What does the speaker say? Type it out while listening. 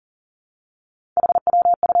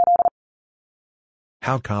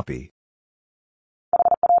How copy?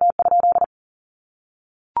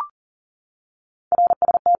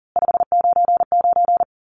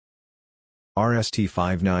 RST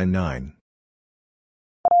 599.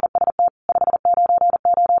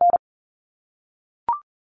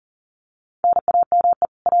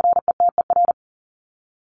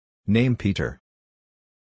 Name Peter.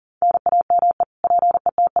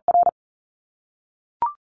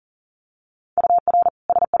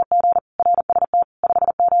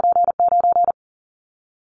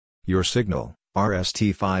 Your signal,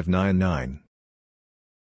 RST 599.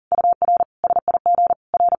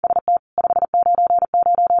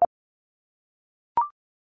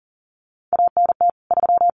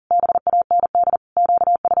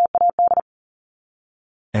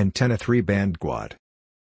 Antenna 3 band quad.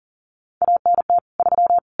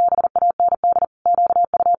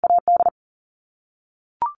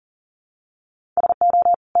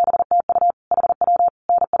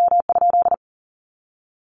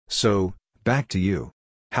 So, back to you.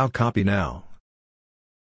 How copy now?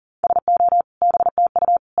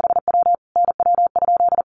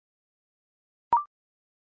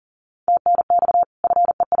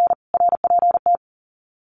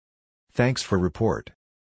 Thanks for report.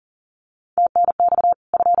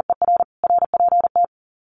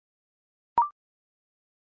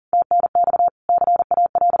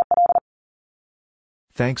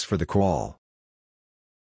 Thanks for the call.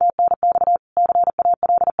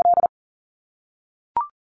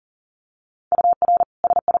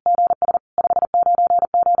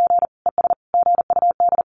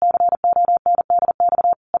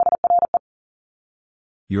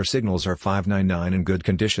 Your signals are 599 in good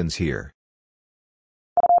conditions here.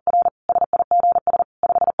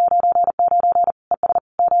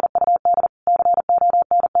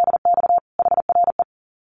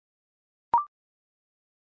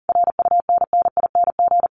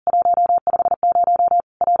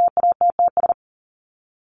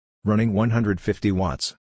 Running 150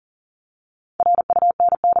 watts.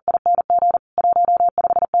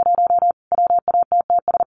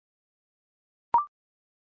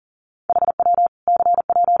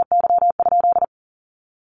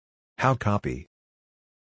 How copy?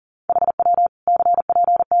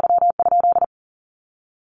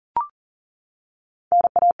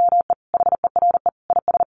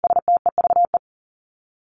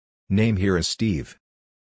 Name here is Steve.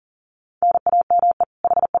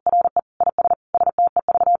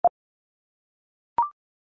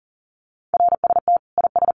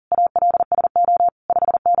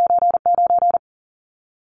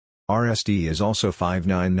 RSD is also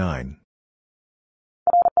 599.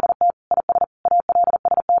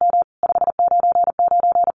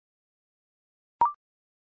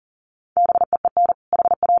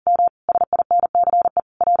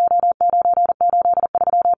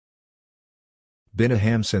 Been a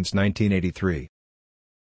ham since 1983.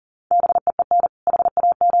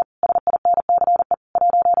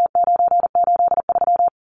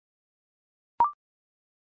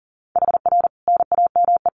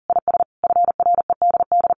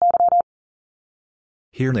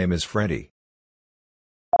 Here name is Freddie.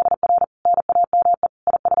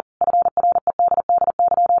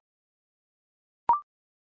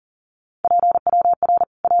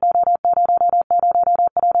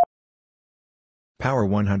 Power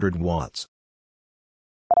 100 watts.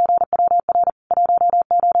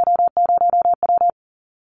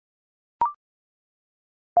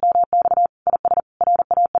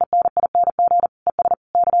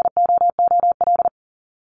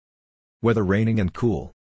 Weather raining and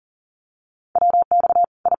cool.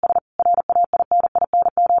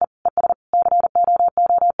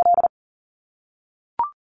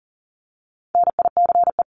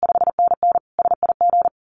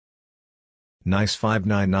 Nice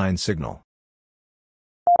 599 signal.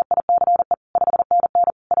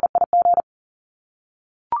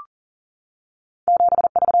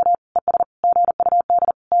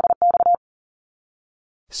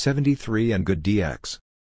 '73 and good DX.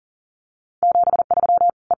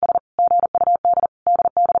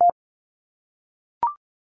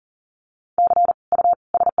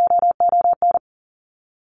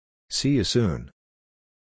 See you soon.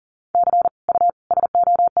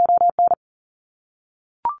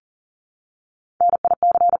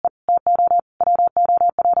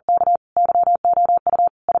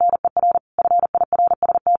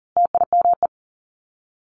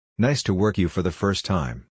 Nice to work you for the first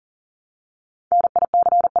time.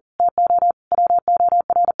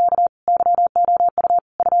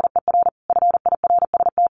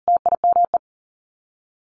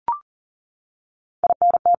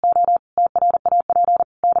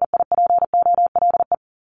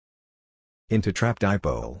 Into trap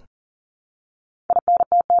dipole.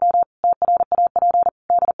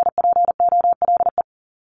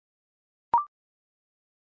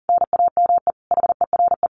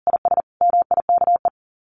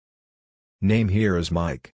 Name here is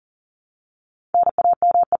Mike.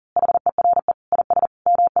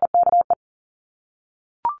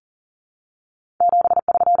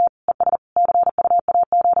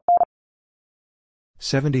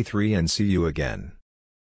 "73 and see you again."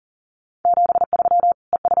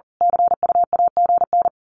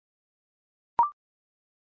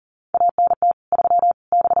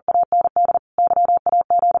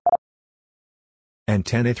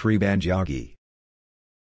 Antenna 3 Banjagi.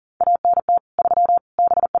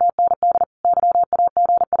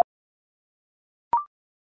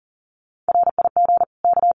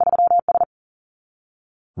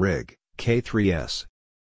 Rig, K3S.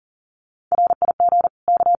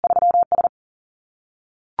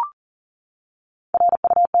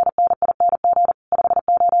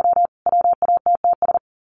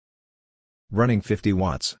 Running 50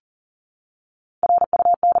 watts.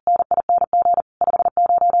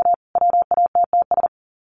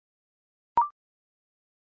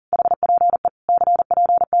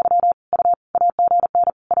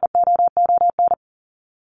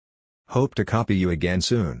 Hope to copy you again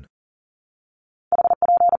soon.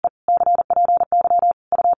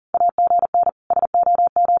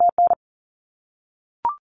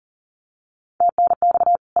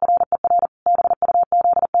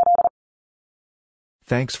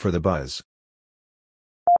 Thanks for the buzz.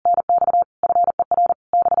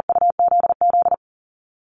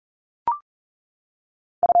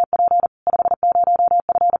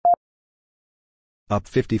 Up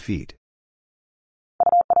 50 feet.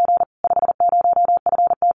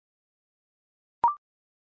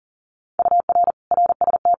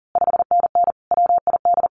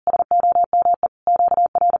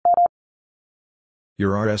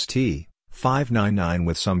 Your RST, 599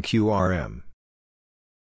 with some QRM.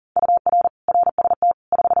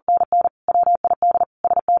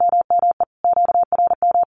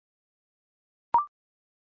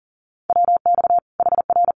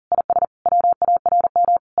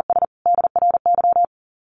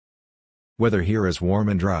 Weather here is warm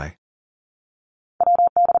and dry.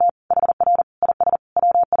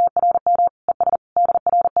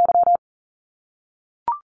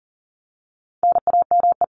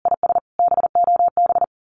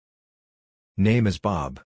 Name is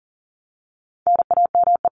Bob.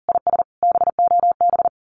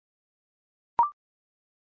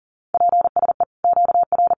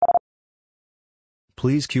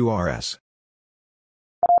 Please QRS.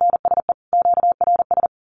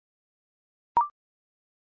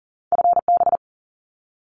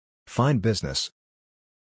 Fine business.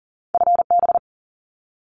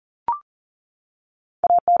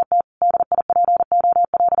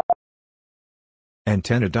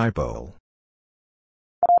 Antenna dipole.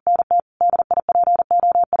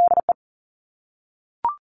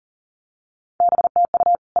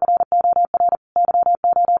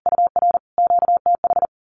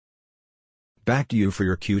 Back to you for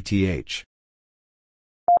your QTH.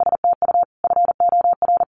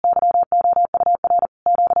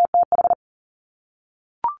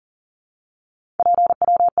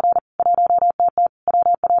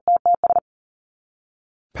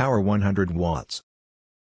 Power 100 watts.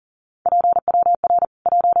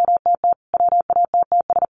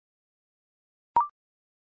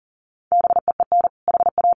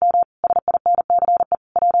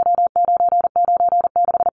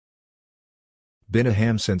 Been a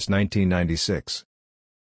ham since 1996.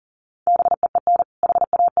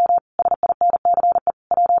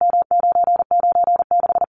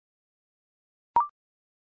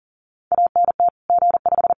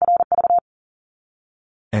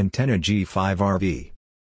 Antenna G5RV.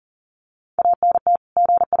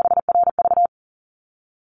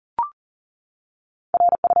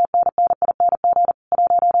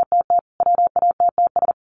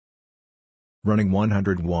 Running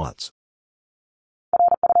 100 watts.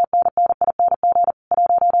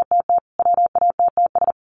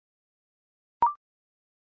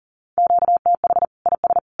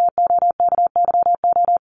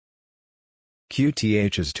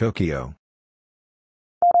 QTH is Tokyo.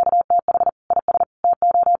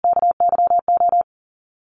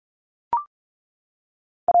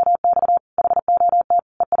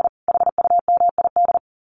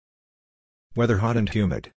 Weather hot and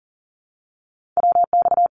humid.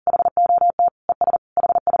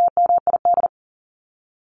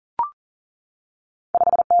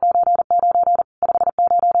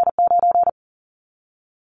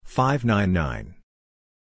 $599.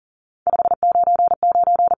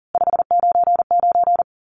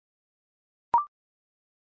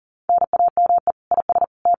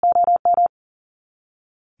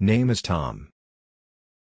 Name is Tom.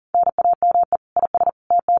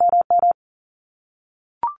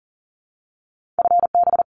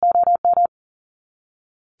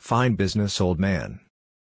 Fine business, old man.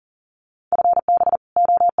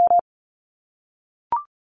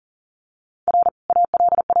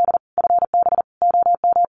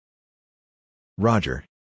 Roger.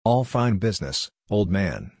 All fine business, old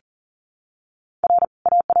man.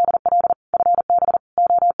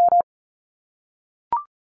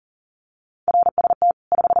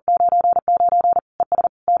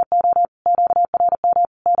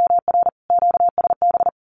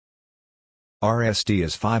 RSD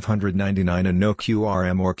is 599 and no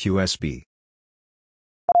QRM or QSB.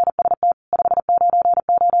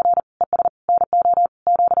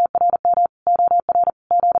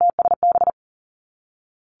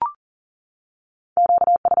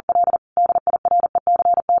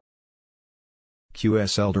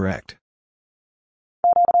 QSL Direct.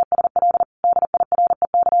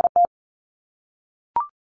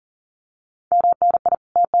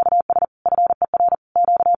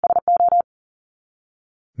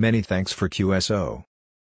 Many thanks for QSO.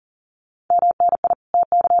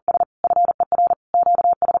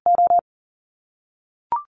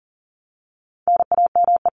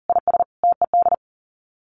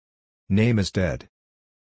 Name is dead.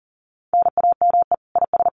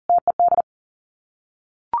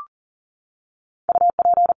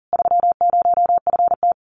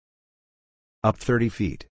 Up 30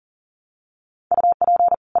 feet.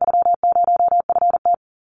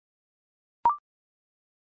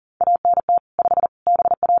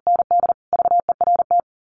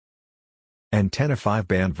 Antenna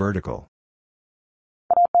 5-band vertical.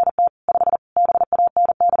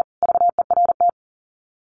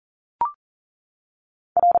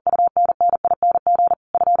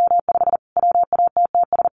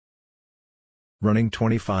 Running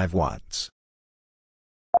 25 watts.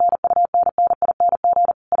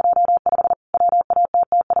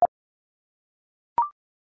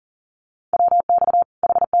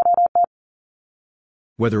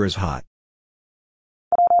 Weather is hot.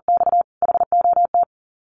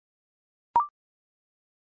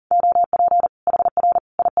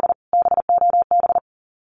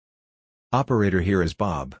 Operator here is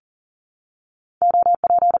Bob.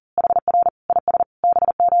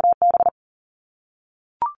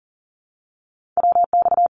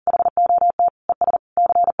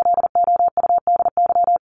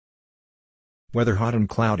 Weather hot and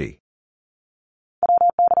cloudy.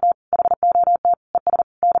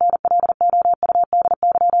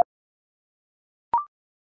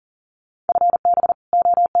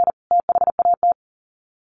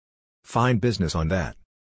 Fine business on that.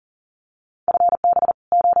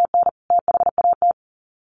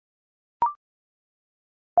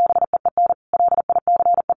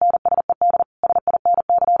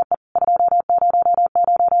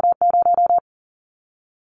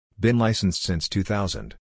 Been licensed since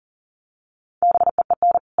 2000.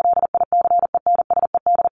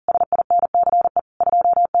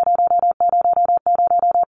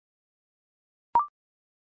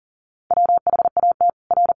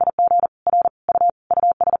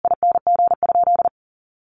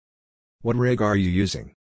 What rig are you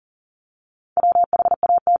using?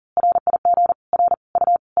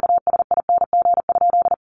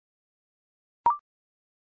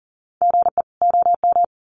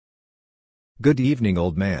 Good evening,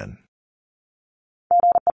 old man.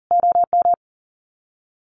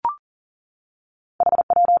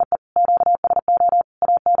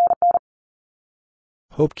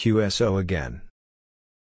 Hope QSO again.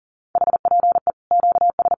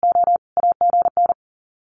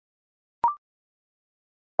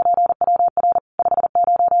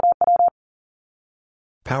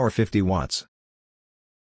 Power 50 watts.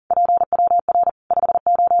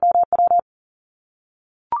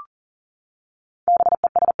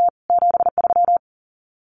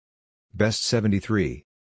 Best 73.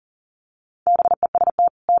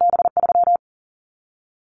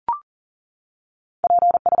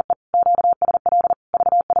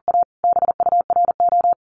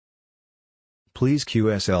 Please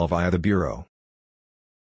QSL via the Bureau.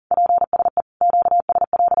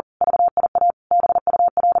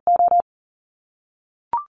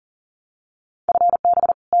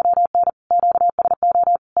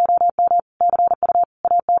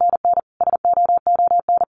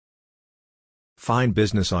 Fine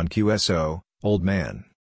business on QSO, old man.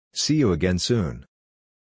 See you again soon.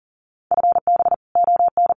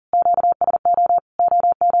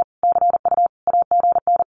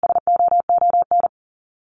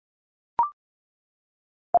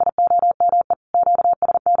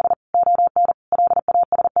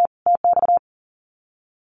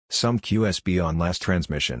 Some QSB on last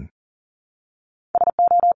transmission.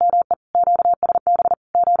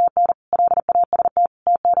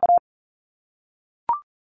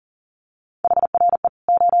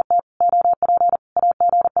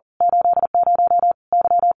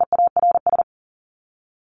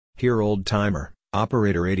 Here old timer,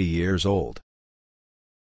 operator 80 years old.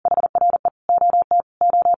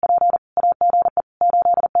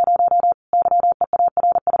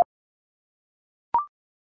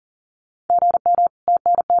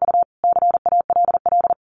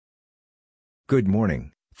 Good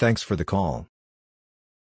morning, thanks for the call.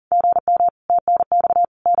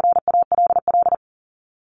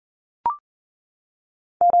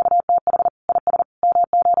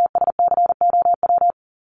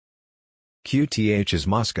 QTH is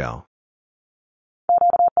Moscow.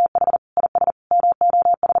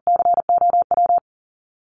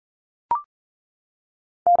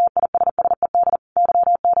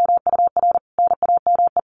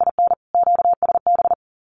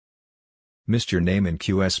 Missed your name in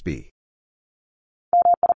QSB.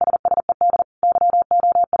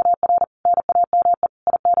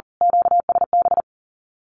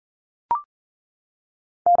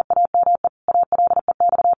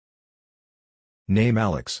 Name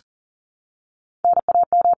Alex.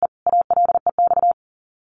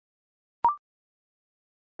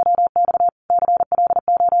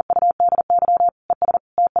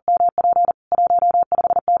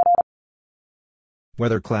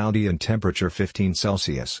 Weather cloudy and temperature 15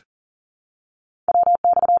 Celsius.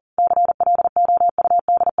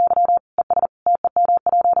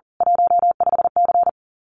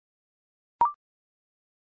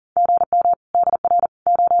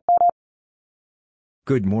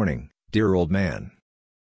 Good morning, dear old man.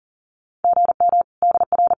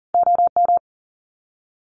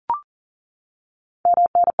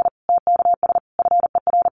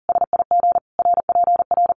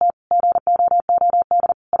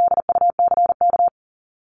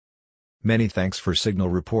 Many thanks for signal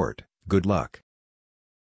report, good luck.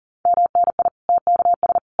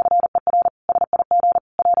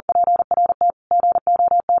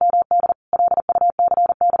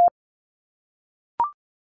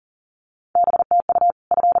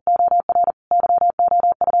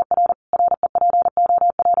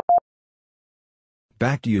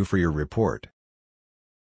 Back to you for your report.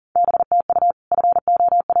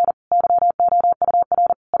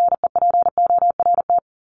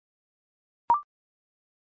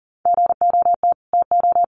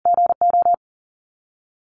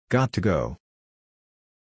 Got to go.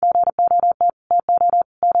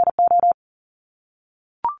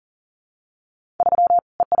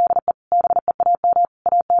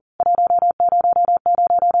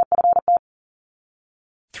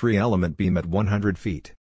 Three-element beam at 100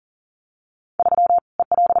 feet.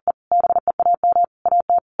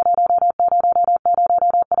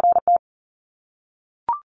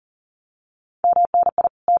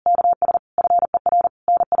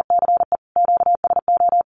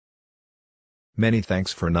 Many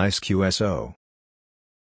thanks for nice QSO.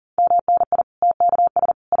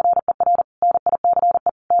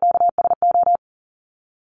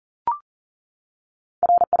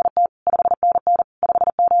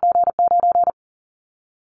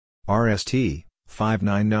 RST,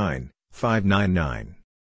 599, 599.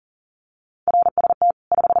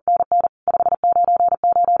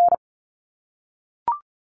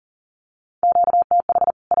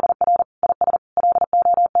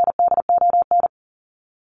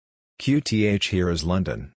 QTH here is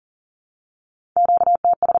London.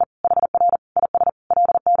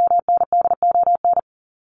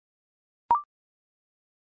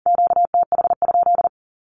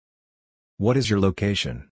 What is your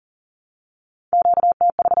location?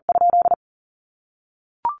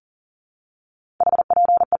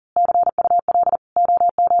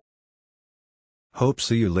 Hope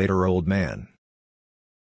see you later, old man.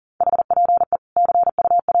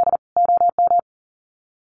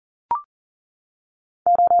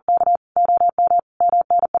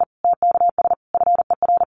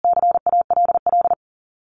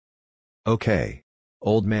 Okay.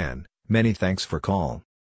 Old man, many thanks for call.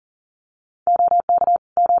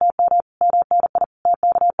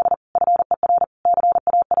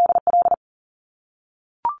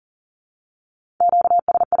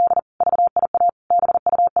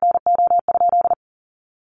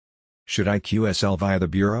 Should I QSL via the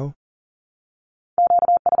bureau?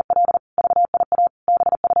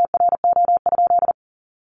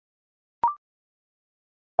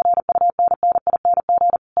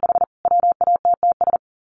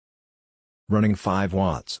 Running 5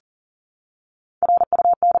 watts.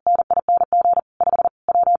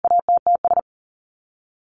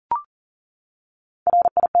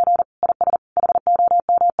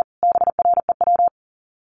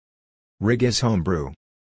 Rig is homebrew.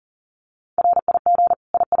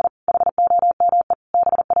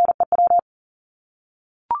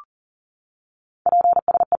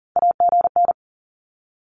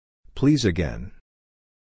 Please again.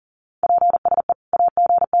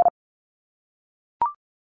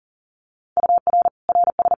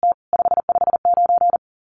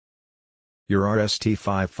 Your RST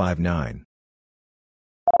 559.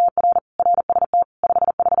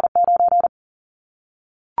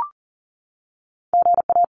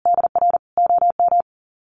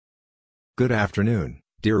 Good afternoon,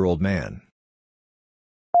 dear old man.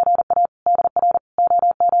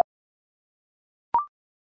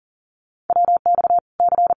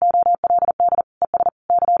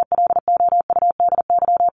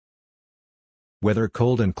 Weather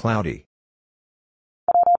cold and cloudy.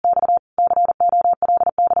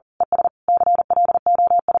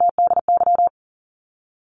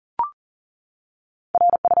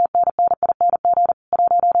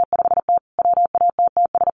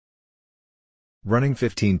 Running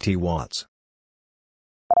 15 t-watts.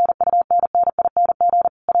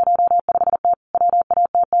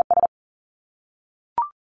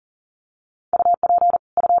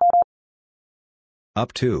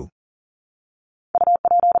 Up to.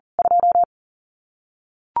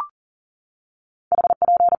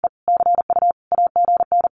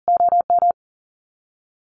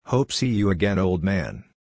 Hope see you again, old man.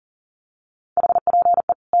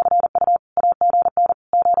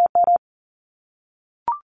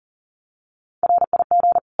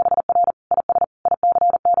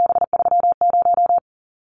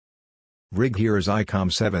 Rig here is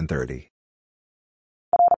ICOM 730.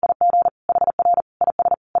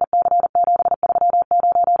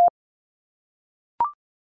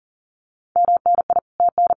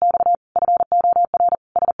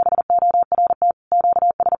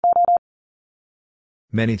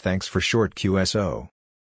 Many thanks for short QSO.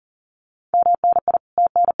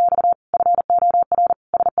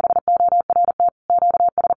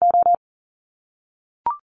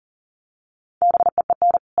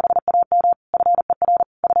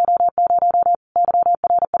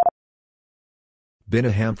 Been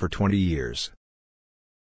a ham for 20 years.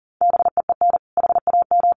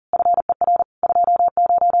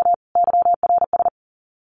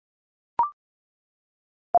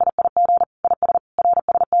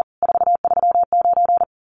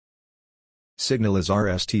 Signal is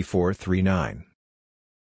RST 439.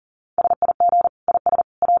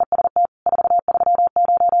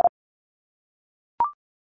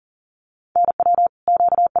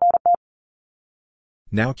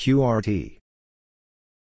 Now QRT.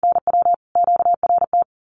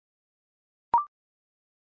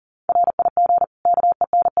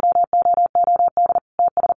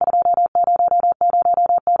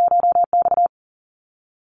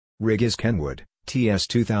 Rig is Kenwood, TS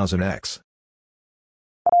 2000X.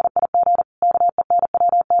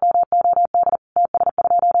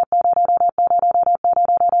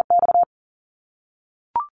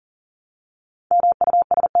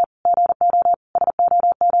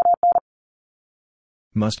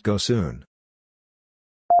 Must go soon.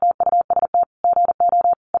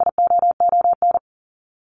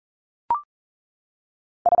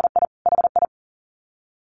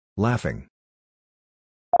 Laughing.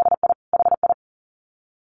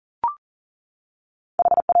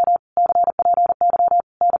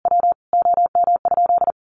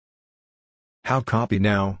 How copy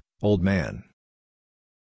now, old man?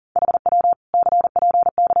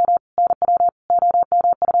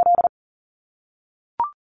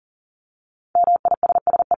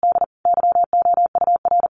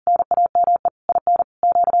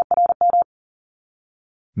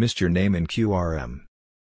 Missed your name in QRM.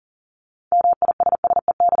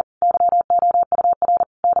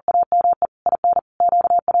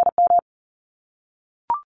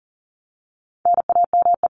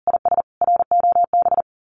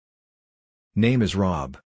 Name is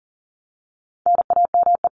Rob.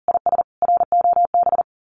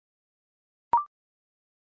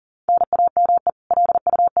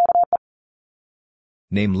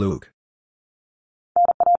 Name Luke.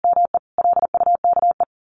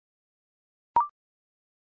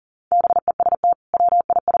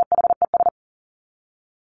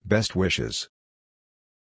 Best wishes.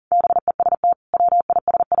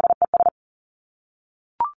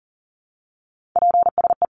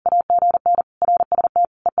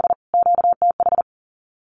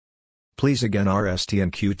 Please again RST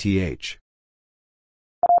and QTH.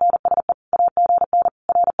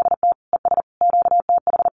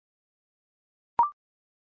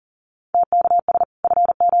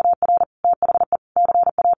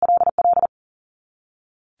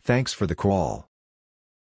 Thanks for the call.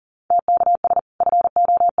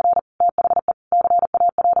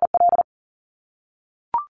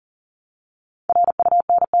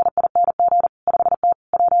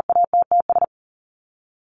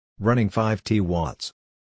 Running 5T watts.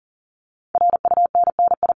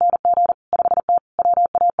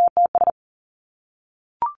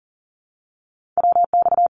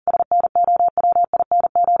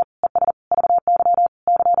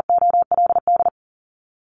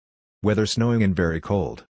 Weather snowing and very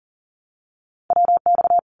cold.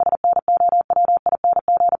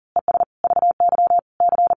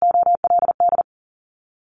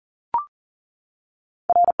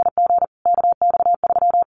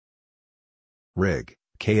 Rig,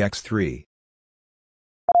 KX3.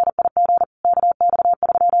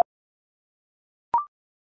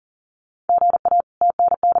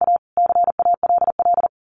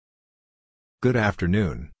 Good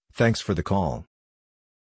afternoon, thanks for the call.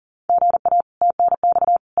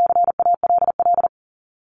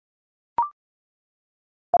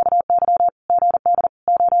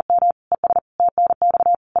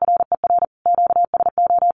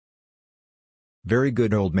 Very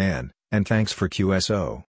good old man, and thanks for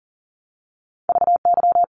QSO.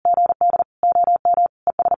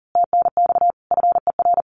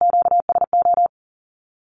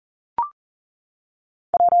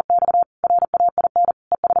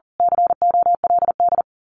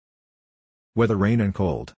 Weather rain and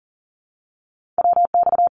cold.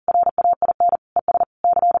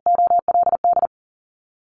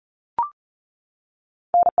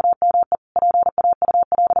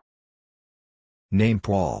 Name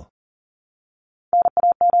Paul.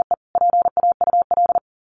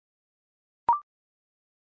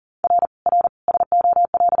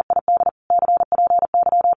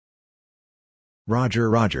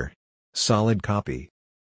 Roger. Solid copy.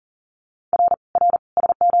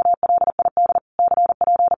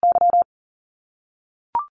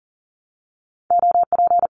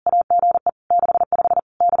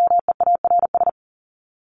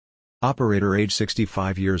 Operator age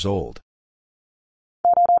 65 years old.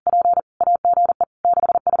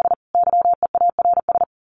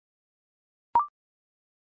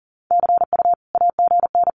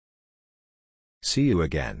 See you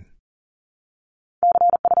again.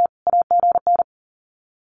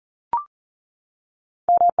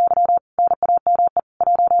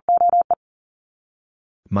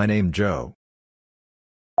 My name Joe.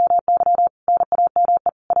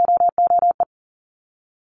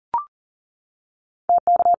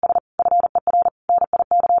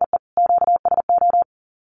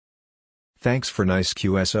 Thanks for nice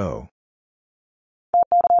QSO.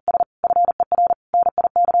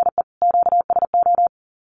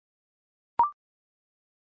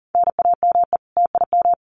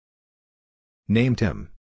 Name Tim.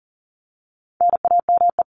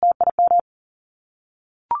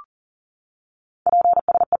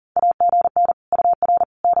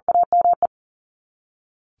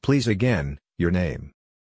 Please again, your name.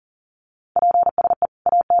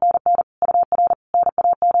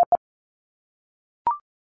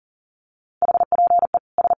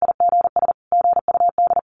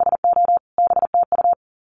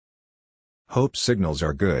 Hope signals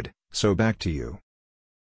are good, so back to you.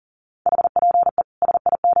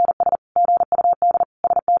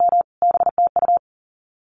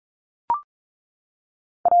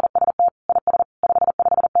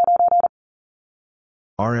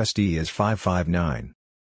 RSD is 559.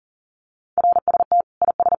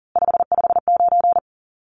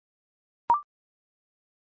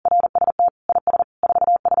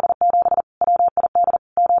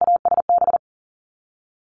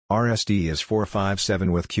 RSD is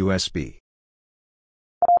 457 with QSB.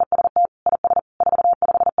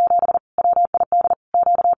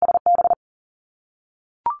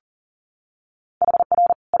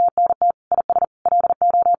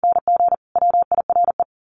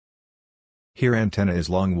 Here antenna is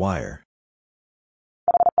long wire.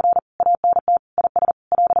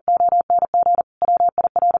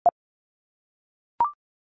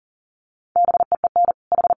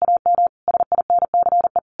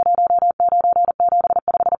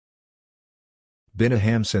 Been a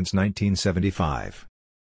ham since 1975.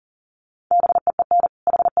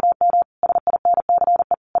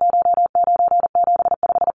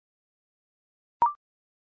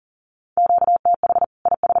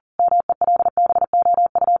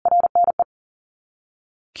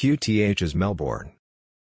 QTH is Melbourne.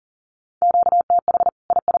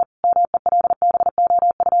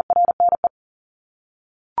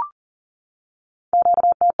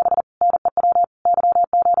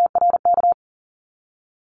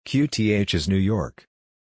 QTH is New York.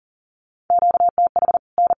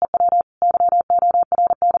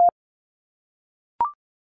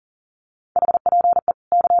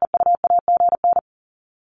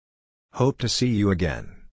 Hope to see you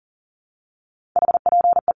again.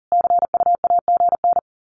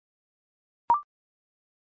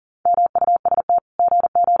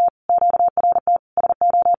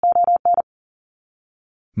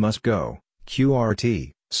 Must go,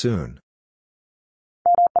 QRT, soon.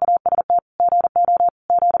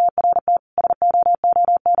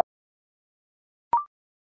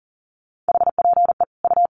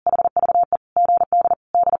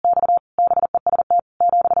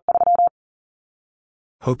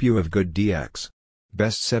 Hope you have good DX.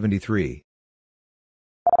 Best 73.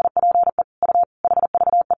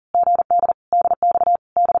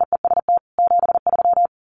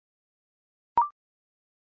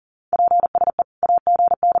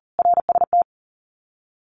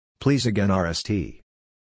 Please again RST.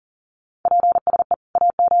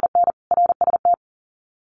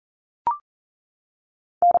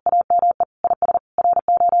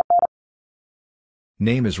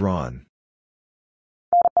 Name is Ron.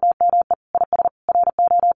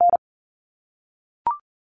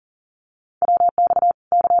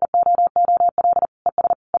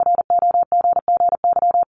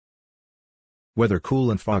 Weather cool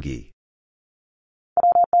and foggy.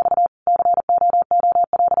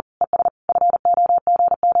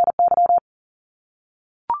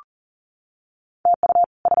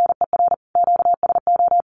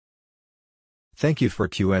 Thank you for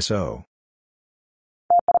QSO.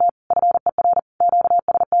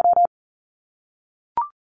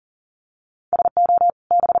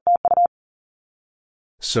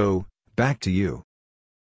 So, back to you.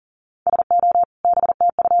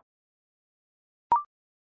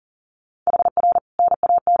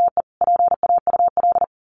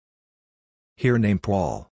 Here name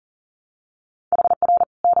Paul.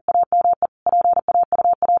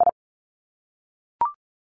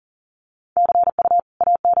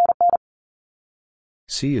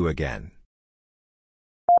 See you again.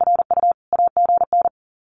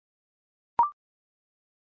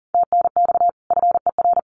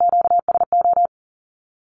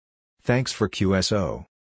 Thanks for QSO.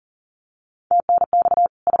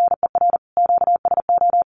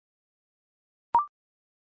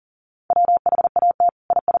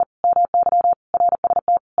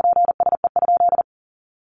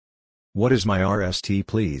 What is my RST,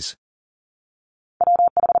 please?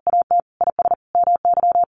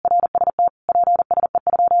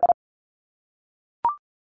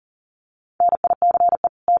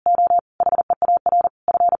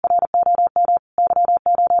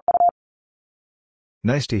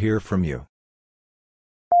 Nice to hear from you.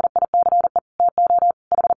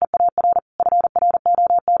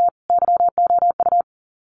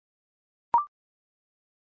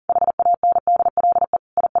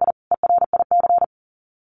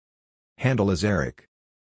 Handle is Eric.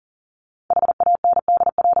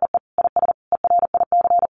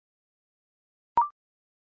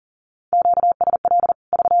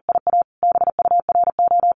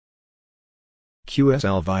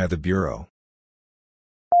 QSL via the Bureau.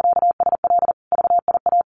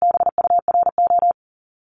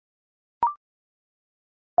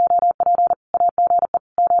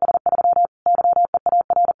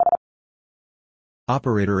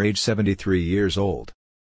 Operator age 73 years old.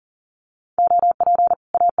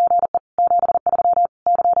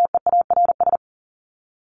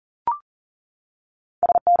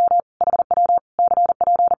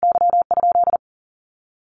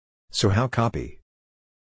 So how copy?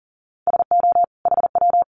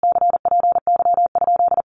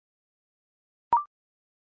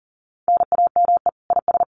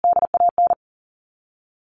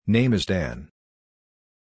 Name is Dan.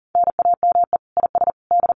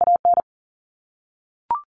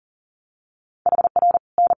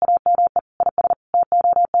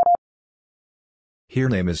 Here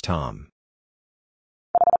name is Tom.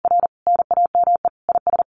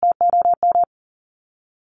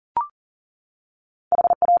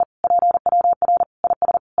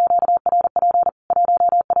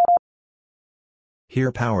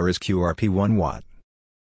 Here power is QRP 1 watt.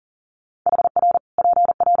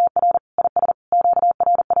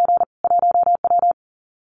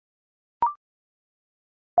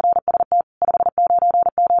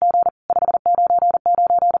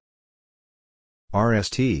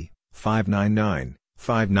 RST, 599,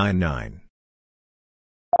 599.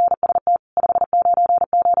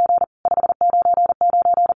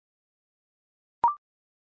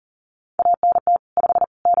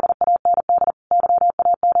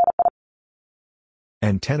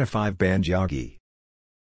 Antenna 5 band Yagi.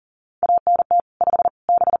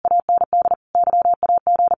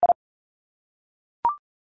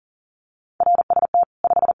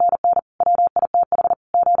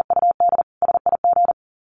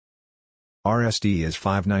 RSD is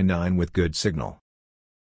 599 with good signal.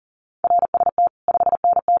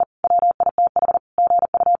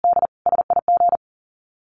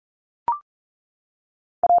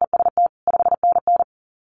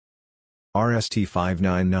 RST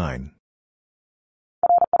 599.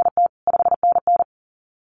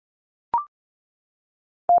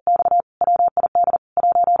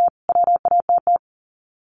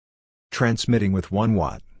 Transmitting with 1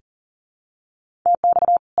 watt.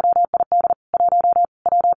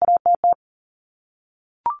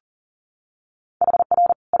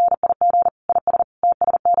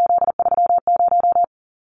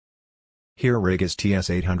 Here rig is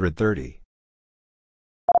TS830.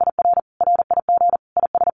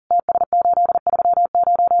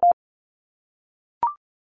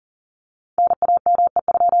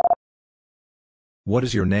 What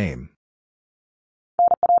is your name?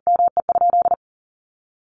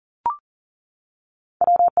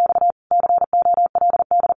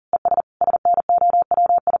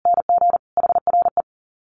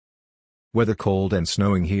 Weather cold and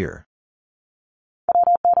snowing here.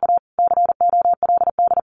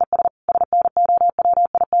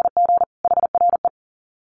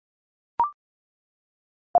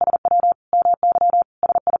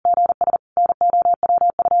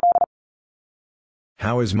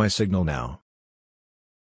 How is my signal now?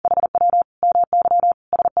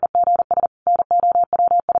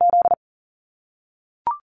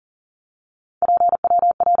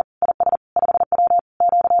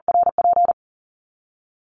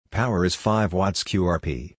 Power is 5 watts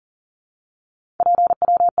QRP.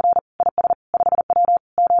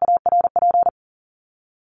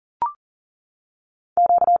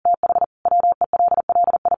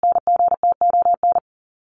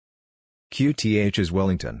 QTH is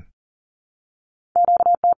Wellington.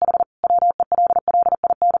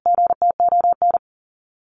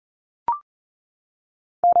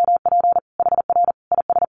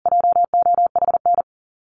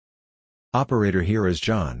 Operator here is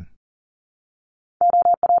John.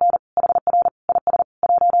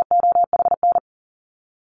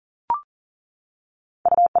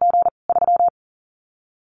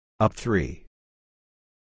 Up 3.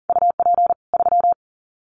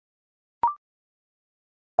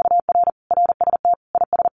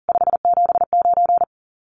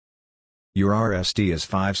 Your RSD is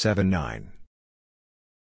 579.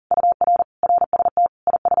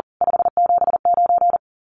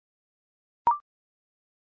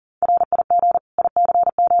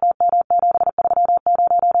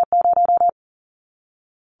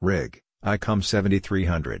 Rig, ICOM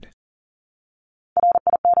 7300.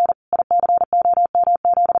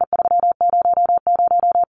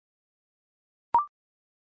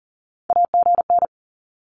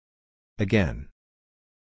 Again.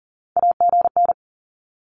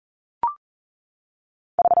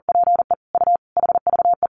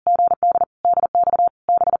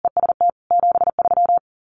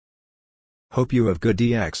 Hope you have good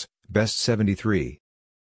DX, best 73.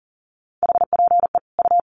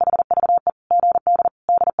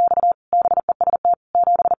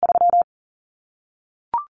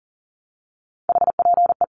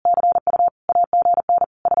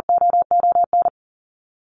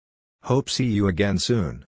 Hope see you again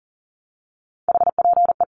soon.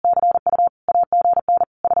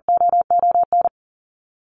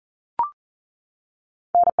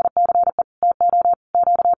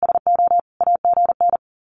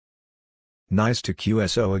 Nice to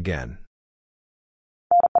QSO again.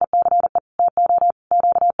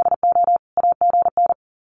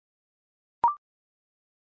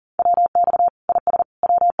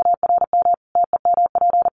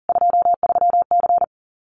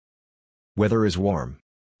 Weather is warm.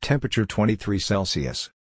 Temperature 23 Celsius.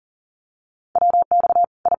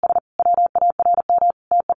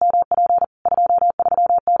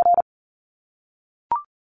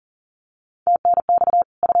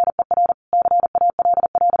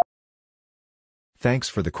 Thanks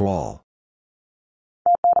for the call.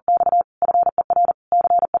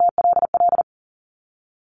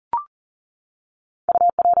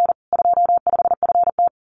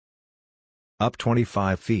 Up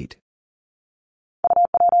 25 feet.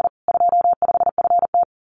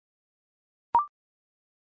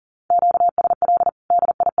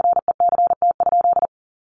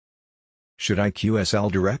 Should I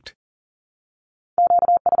QSL direct?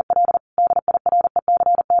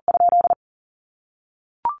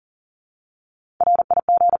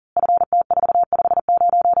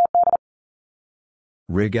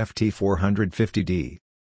 Rig FT 450D.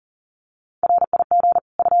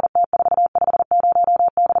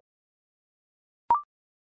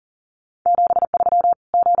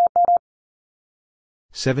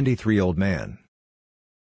 73 old man.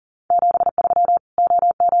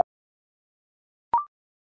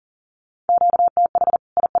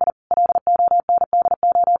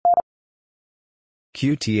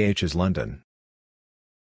 QTH is London.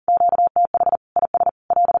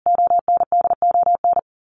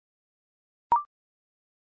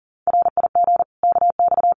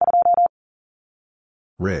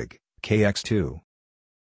 Rig, KX2.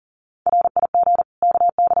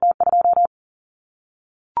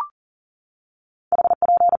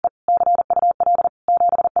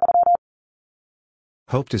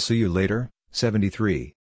 Hope to see you later,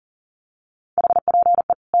 73.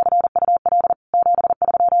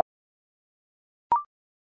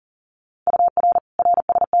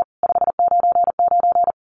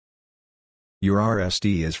 Your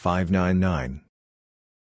RSD is 599.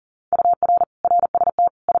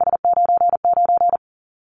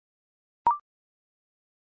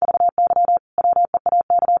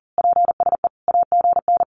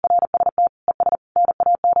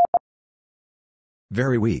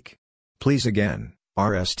 Very weak. Please again,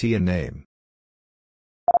 RST and name.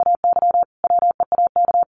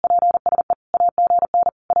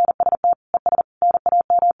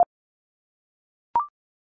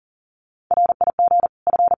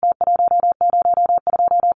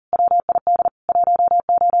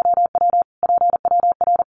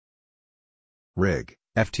 Rig,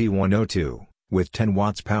 FT102, with 10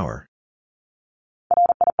 watts power.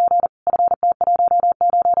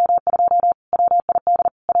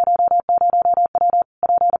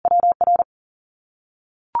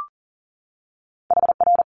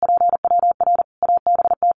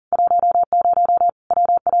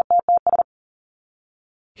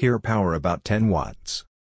 Here power about 10 watts.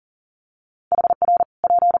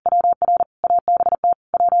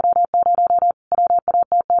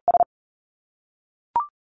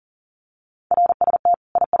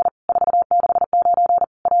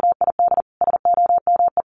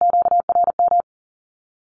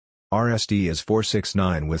 RSD is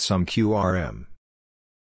 469 with some QRM.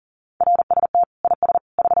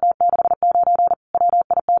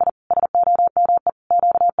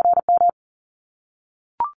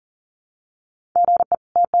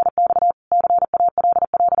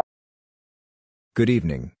 Good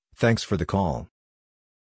evening, thanks for the call.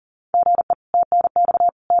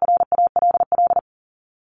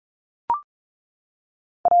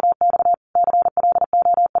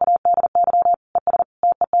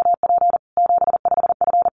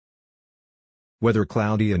 Weather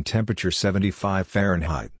cloudy and temperature 75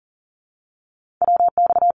 Fahrenheit.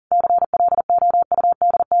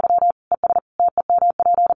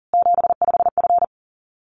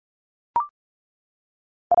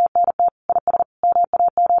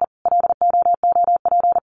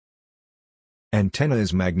 Antenna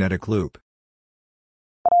is magnetic loop.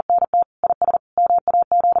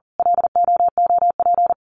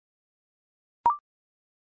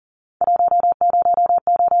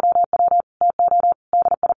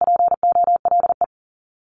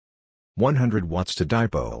 (100 watts to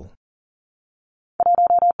dipole).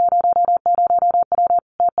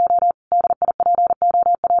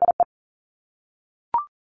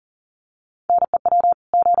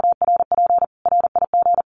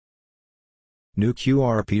 New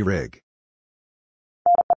QRP rig.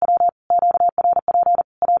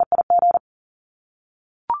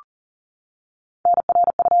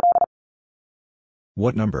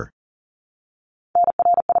 What number?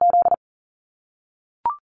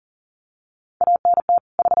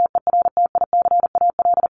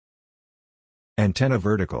 Antenna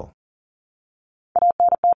vertical.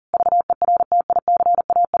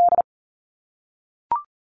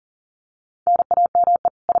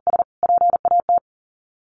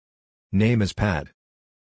 Name is Pat.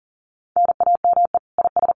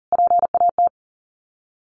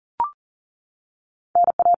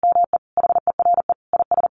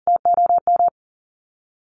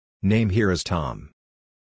 Name here is Tom.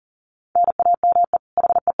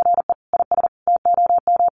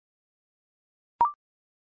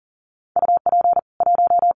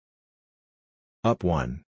 Up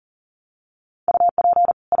 1.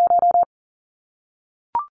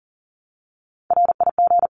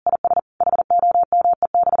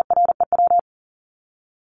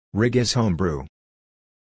 Rig is homebrew.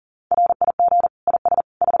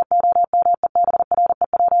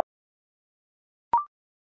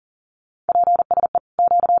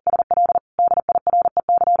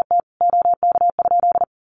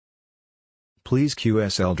 Please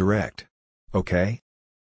QSL direct. Okay?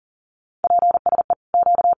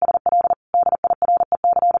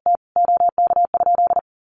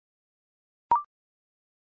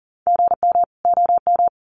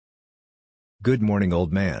 Good morning,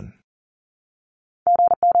 old man.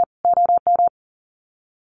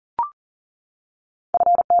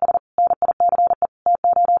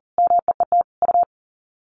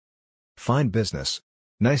 Fine business.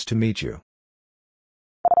 Nice to meet you.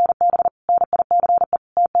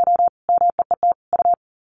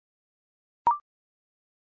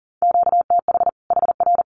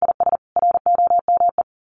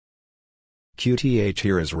 QTH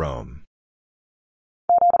here is Rome.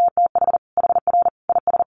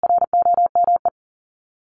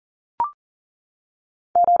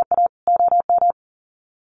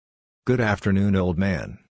 Good afternoon, old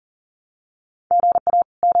man.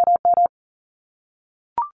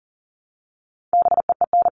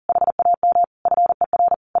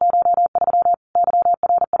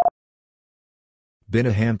 Been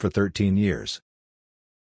a ham for 13 years.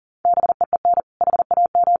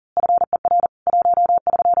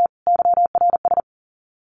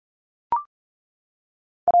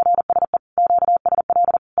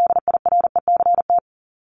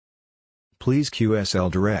 Please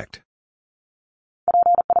QSL direct.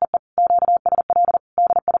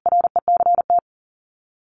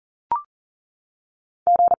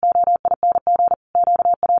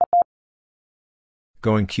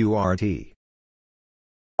 Going QRT.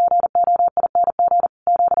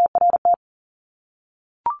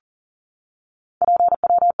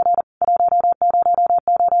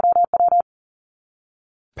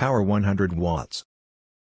 Power 100 watts.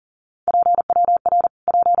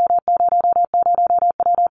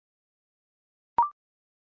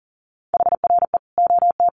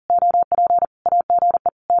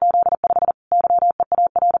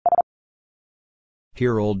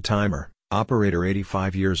 Here old timer, operator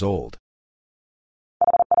 85 years old.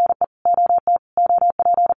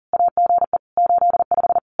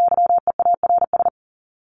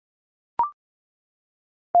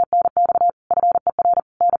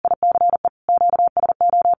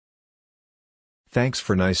 Thanks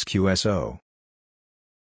for nice QSO.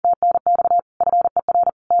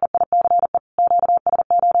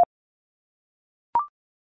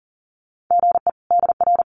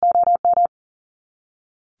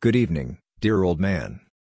 Good evening, dear old man.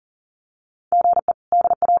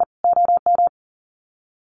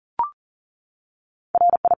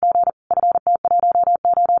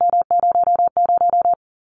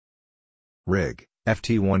 Rig,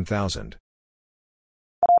 FT 1000.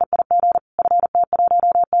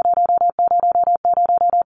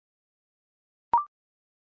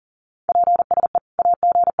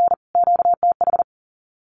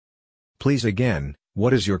 Please again,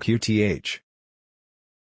 what is your QTH?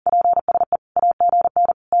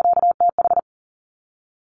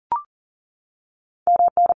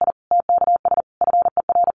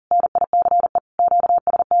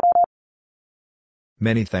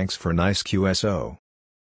 Many thanks for nice QSO.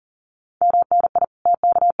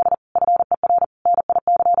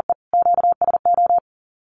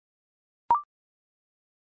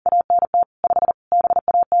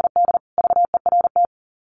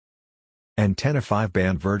 Antenna 5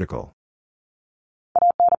 band vertical.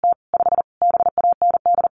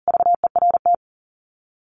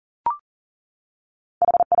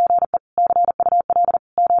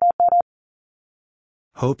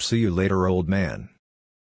 Hope see you later, old man.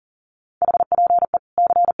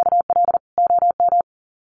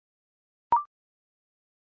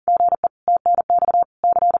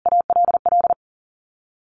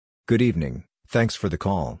 Good evening, thanks for the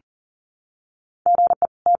call.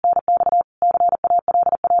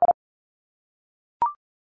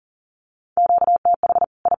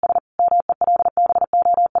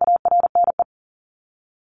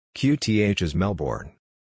 QTH is Melbourne.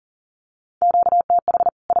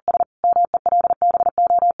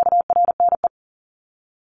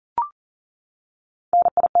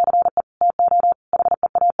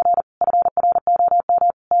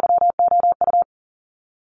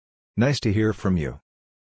 Nice to hear from you.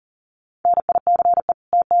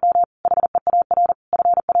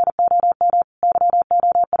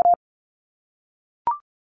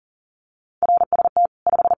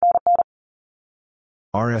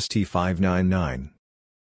 RST 599.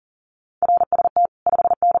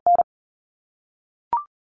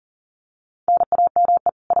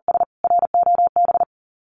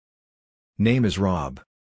 Name is Rob.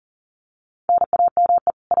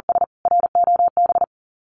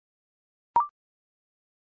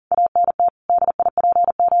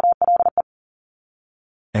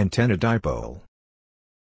 Antenna dipole.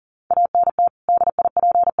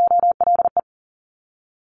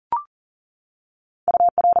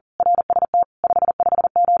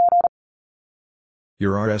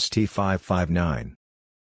 Your RST 559.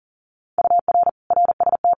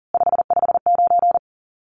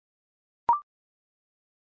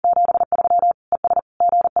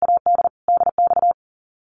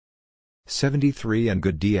 73 and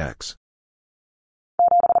good DX.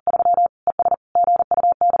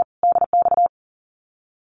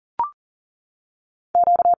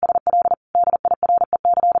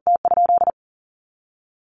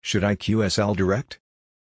 Should I QSL direct?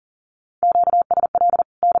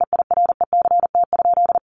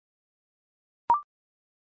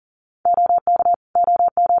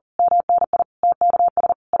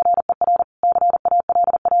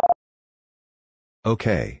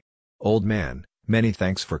 Okay. Old man, many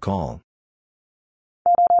thanks for call.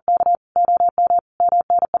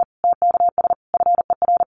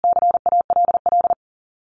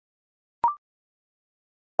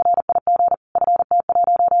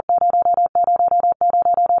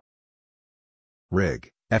 Rig,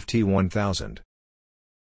 FT1000.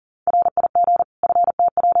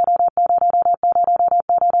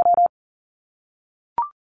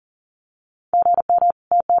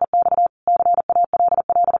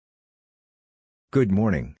 Good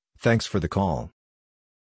morning, thanks for the call.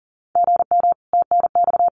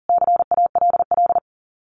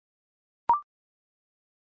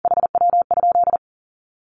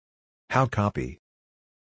 How copy?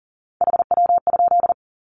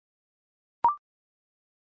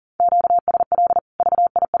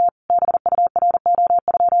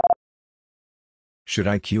 Should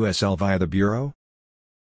I QSL via the bureau?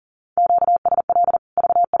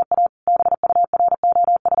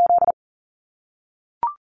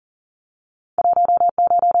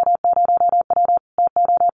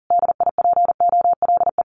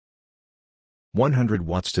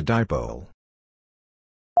 $100 to dipole.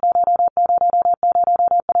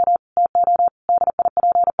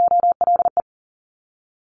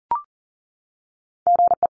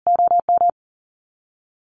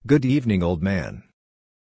 Good evening, old man.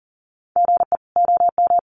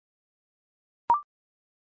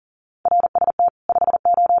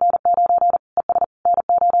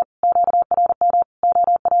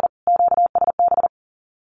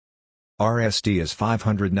 RSD is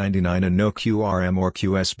 599 and no QRM or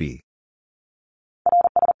QSB.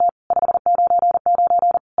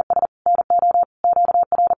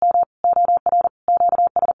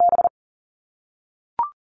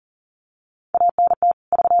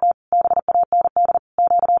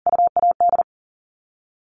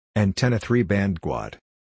 Antenna 3 band quad.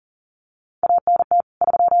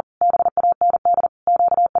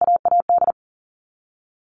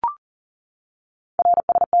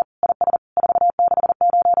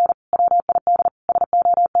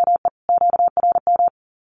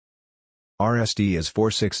 RSD is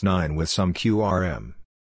 469 with some QRM.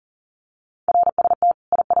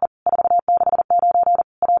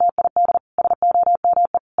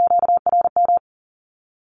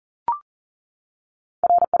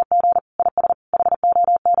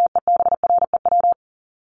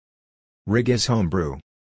 Rig is homebrew.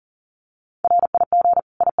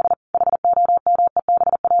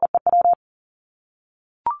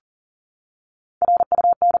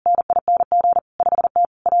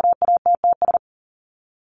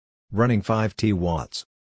 Running 5T watts.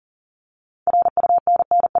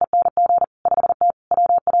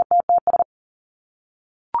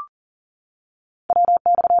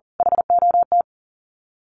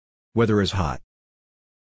 Weather is hot.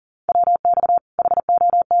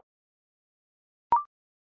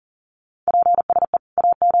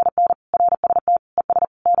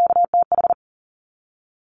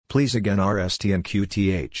 Please again RST and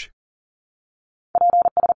QTH.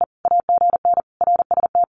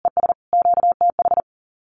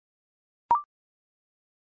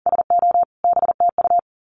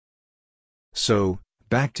 So,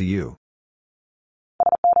 back to you.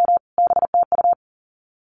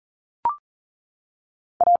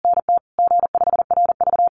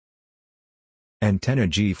 Antenna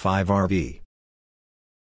G5RV.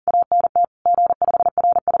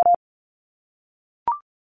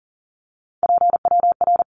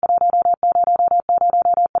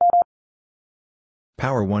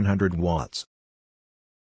 Power 100 watts.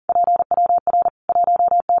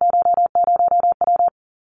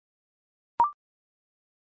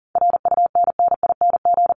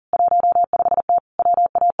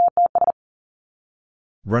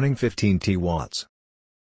 Running 15T watts.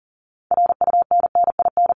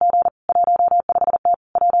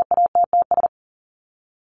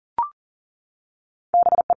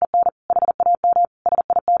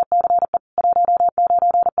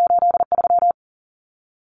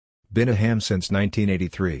 Been a ham since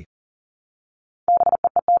 1983.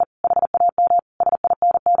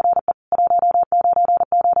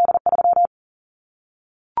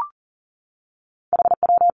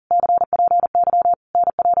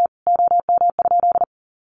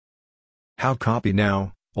 How copy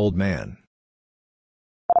now, old man?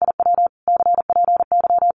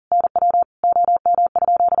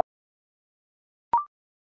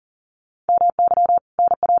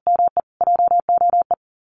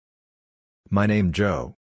 My name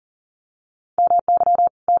Joe.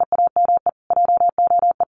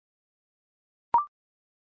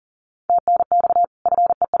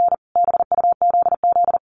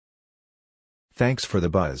 Thanks for the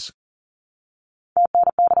buzz.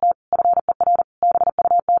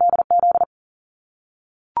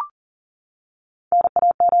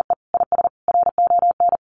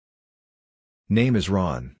 Name is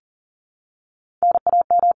Ron.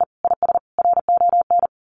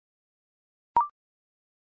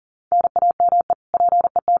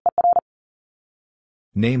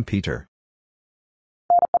 Name Peter.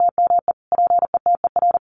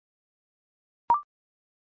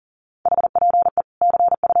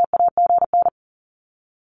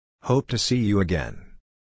 Hope to see you again.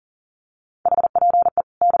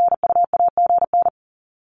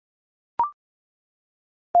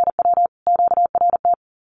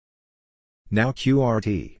 Now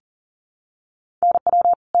QRT.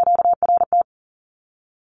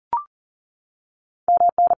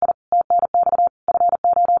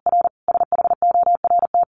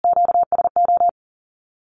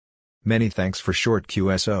 Many thanks for short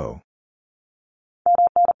QSO.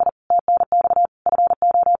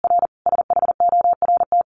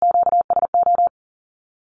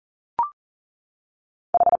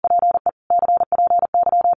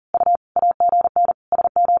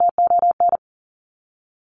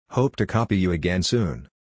 Hope to copy you again soon.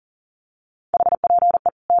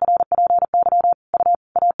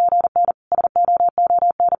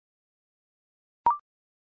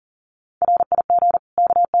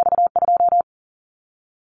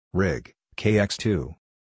 Rig, KX2.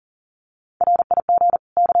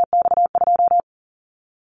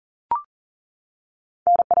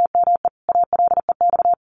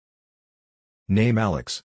 Name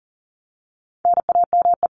Alex.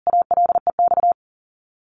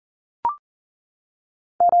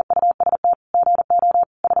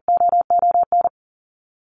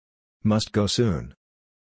 Must go soon.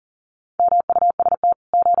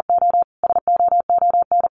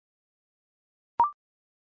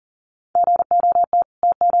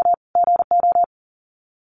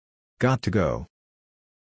 Got to go.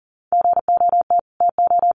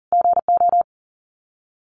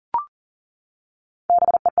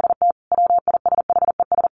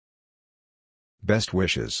 Best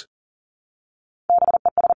wishes.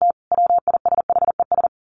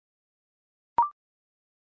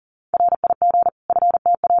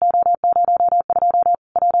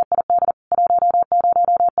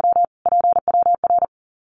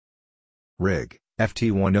 Rig,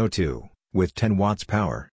 FT102, with 10 watts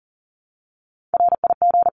power.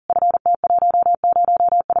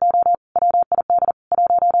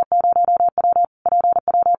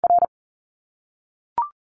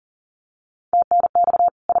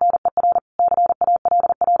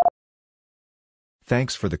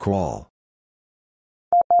 Thanks for the call.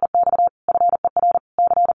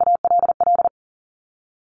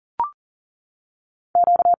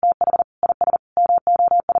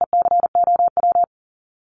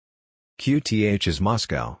 QTH is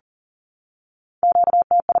Moscow.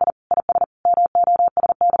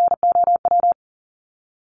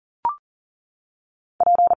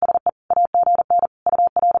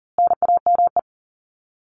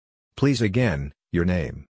 Please again, your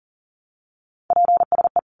name.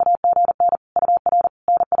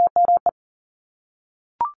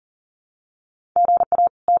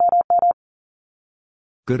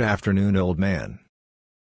 Good afternoon, old man.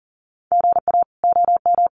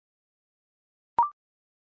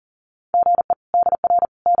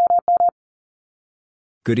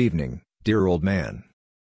 Good evening, dear old man.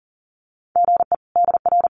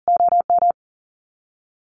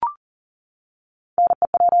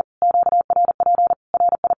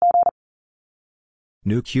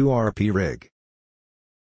 New QRP rig.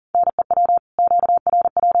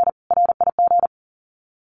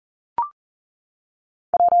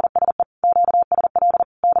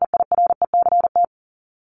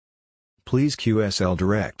 Please QSL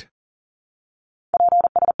direct.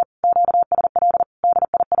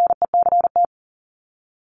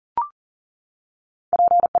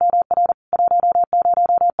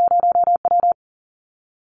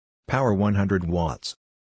 Power 100 watts.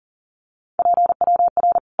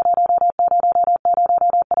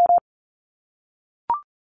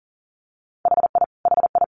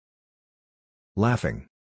 Laughing.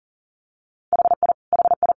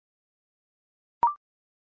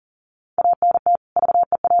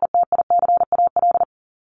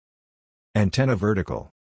 Antenna vertical.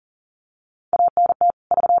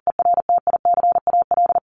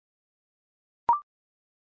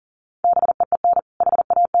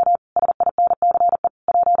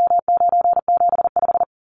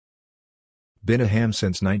 Been a ham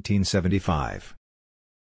since 1975.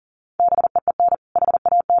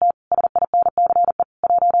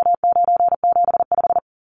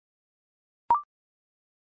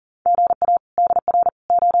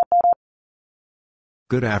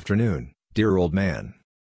 Good afternoon, dear old man.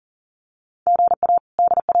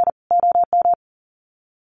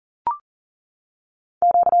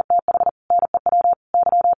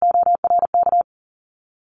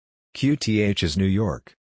 QTH is New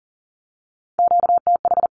York.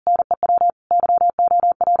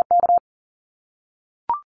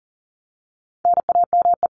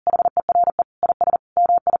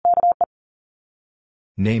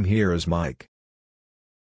 Name here is Mike.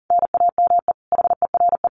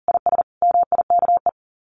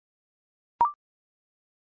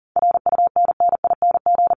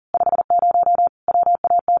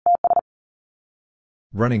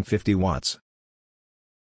 Running 50 watts.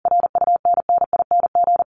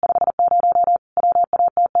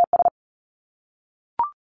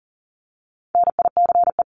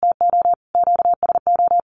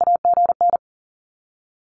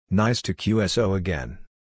 Nice to QSO again.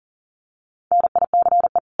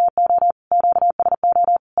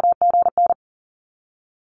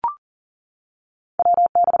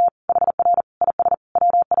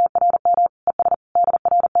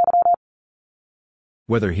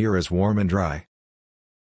 Weather here is warm and dry.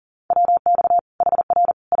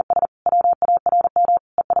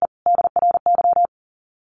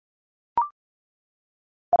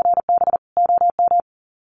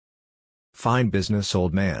 Fine business,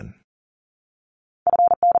 old man.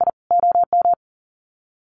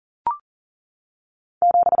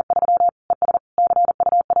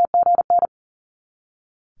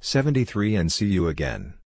 '73 and see you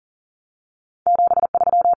again.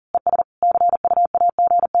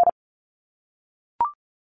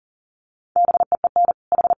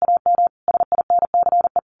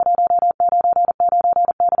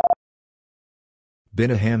 Been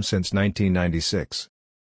a ham since 1996.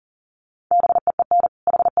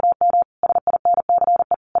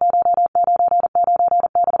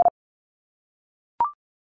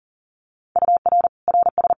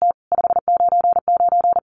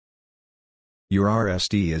 Your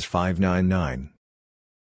RSD is 599.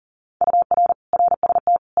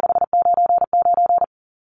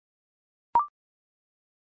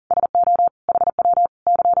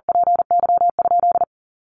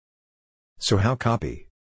 So how copy?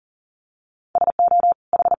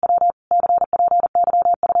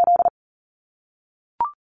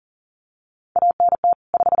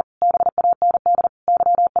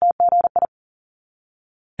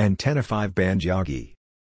 Antenna 5 band Yagi.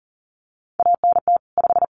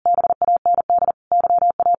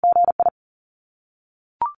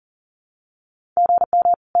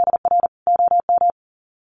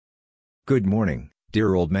 Good morning,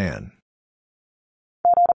 dear old man.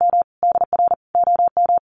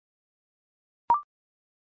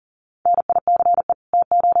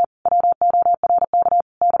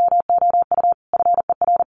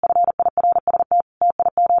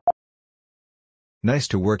 Nice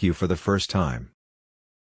to work you for the first time.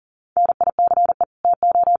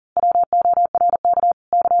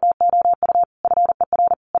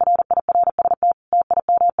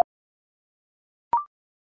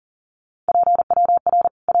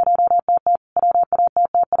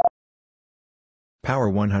 Power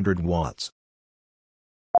 100 watts.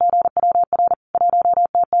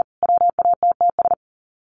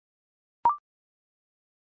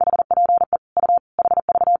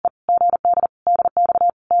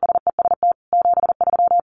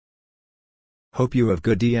 Hope you have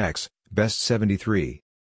good DX, best 73.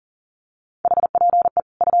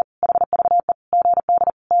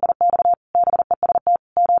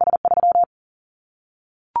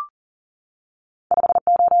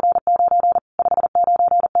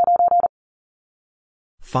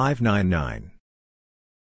 $599.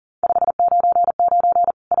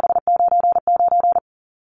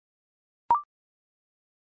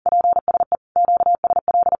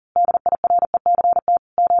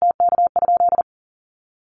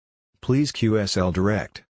 Please QSL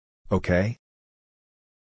direct. Okay?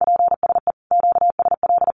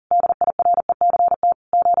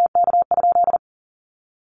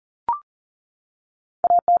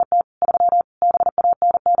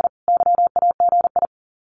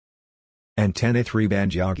 Antenna 3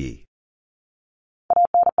 band Yagi.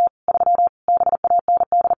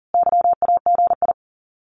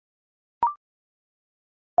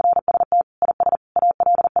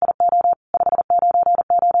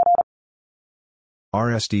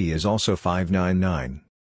 RSD is also 599.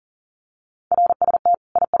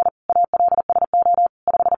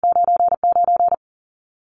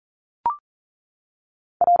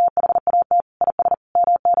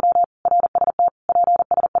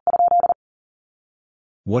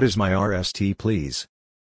 What is my RST, please?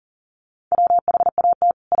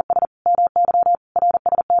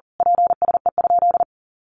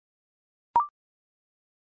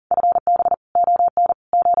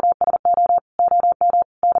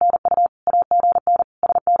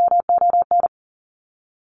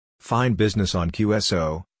 Fine business on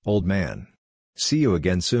QSO, old man. See you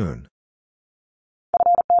again soon.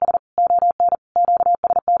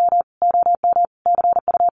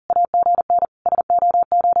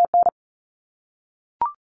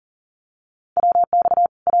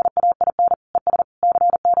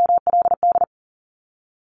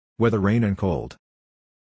 Weather, rain and cold.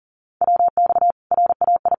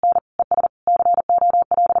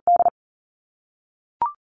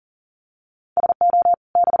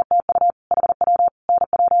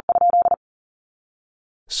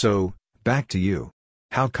 So, back to you.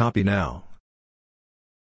 How copy now?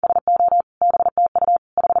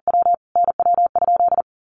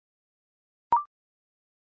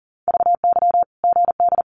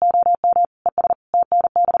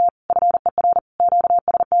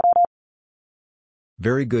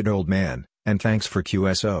 Very good, old man, and thanks for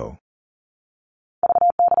QSO.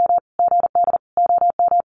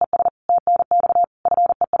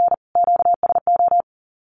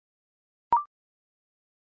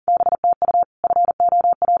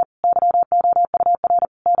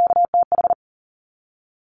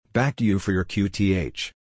 Back to you for your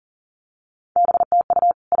QTH.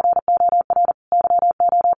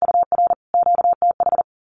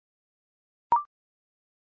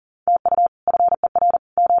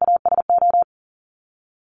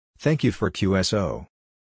 Thank you for QSO.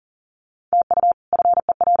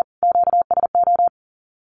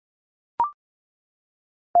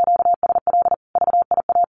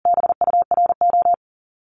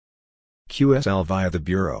 QSL via the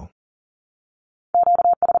Bureau.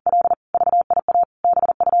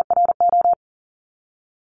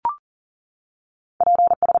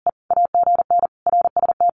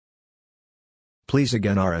 Please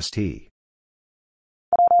again RST.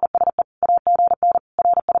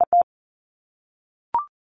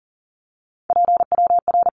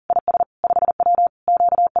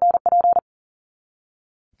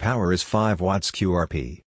 Power is 5 watts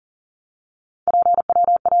QRP.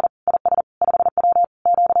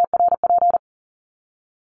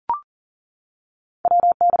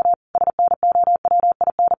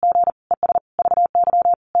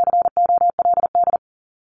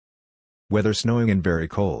 Weather, snowing and very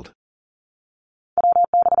cold.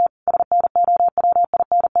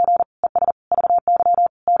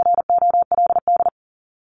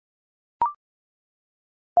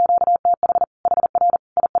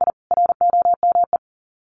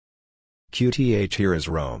 QTH, here is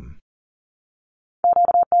Rome.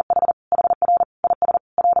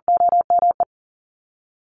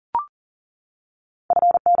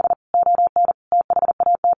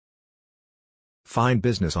 Fine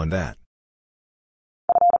business on that.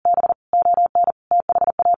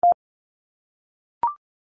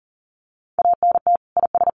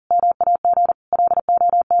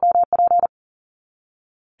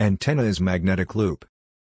 Antenna is magnetic loop.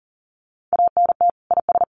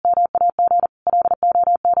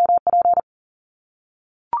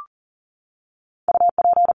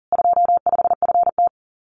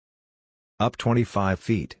 Up 25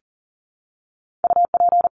 feet.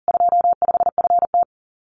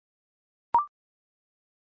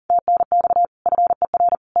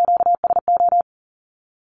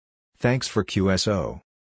 Thanks for QSO.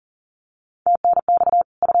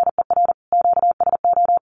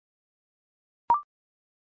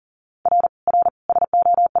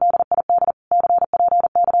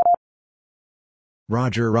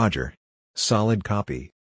 Roger, Roger. Solid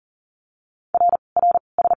copy.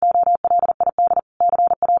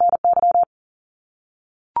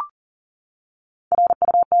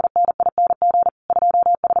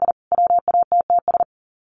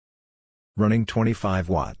 Running 25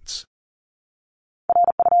 watts.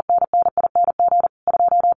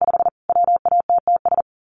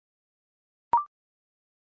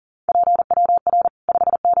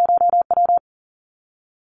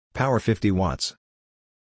 Power 50 watts.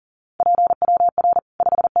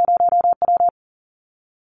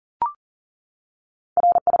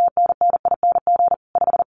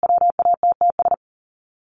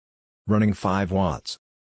 Running 5 watts.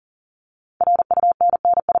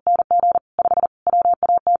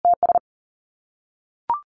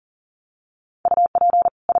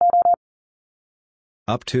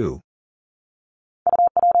 Up to.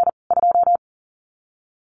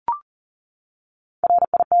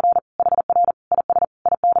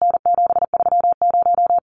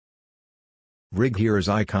 Rig here is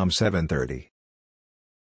ICOM 730.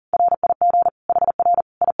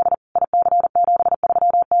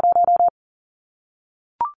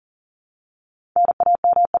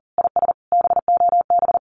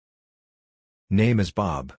 Name is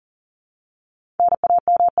Bob.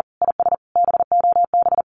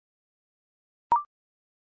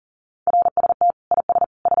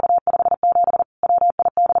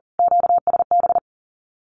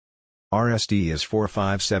 RSD is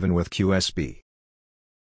 457 with QSB.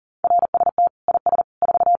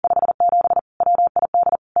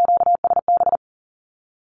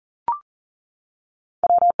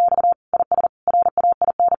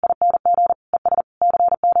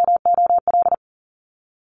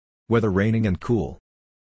 Weather raining and cool.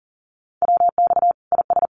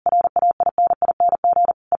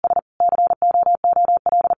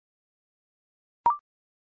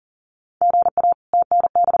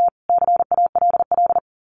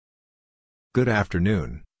 Good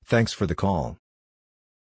afternoon, thanks for the call.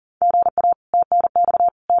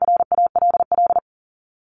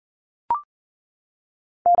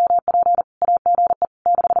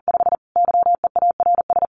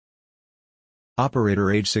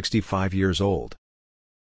 Operator age 65 years old.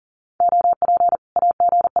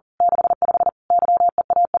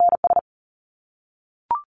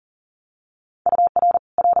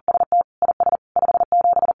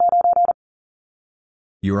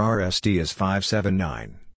 Your RSD is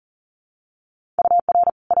 579.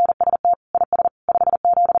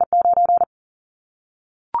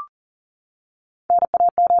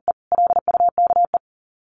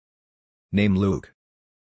 Name Luke.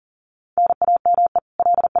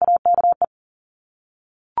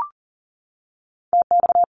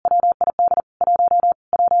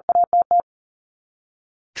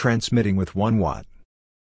 Transmitting with 1 watt.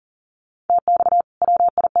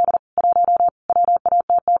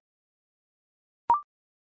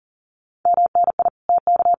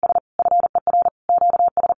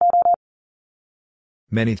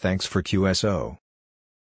 Many thanks for QSO.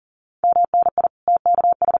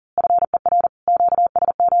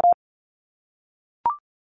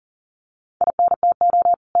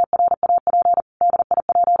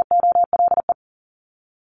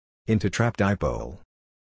 Into trap dipole.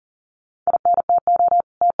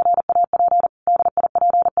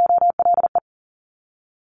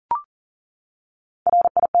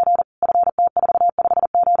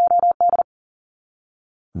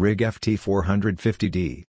 Rig FT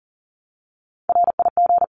 450D.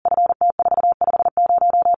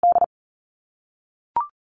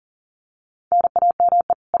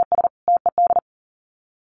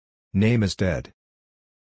 Name is dead.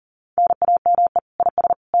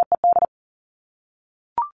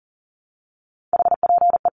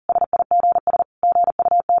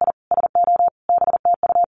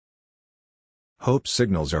 Hope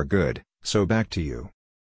signals are good, so back to you.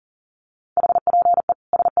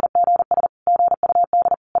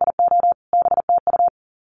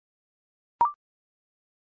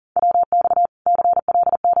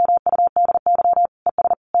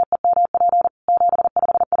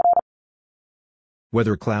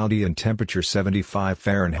 Weather cloudy and temperature 75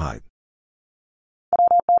 Fahrenheit.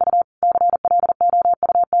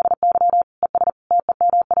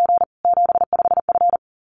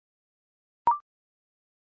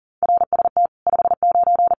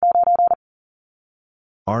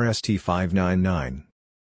 RST 599.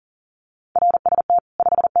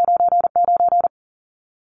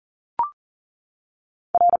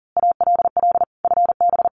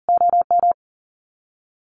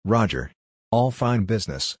 Roger. All fine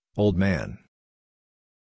business, old man.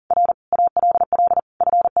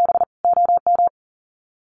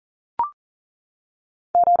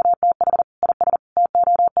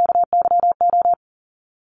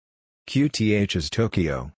 QTH is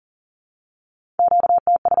Tokyo.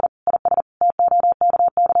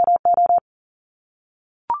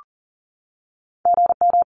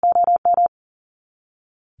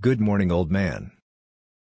 Good morning, old man.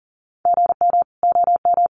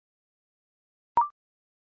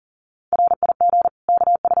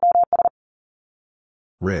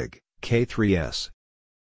 Rig, K3S.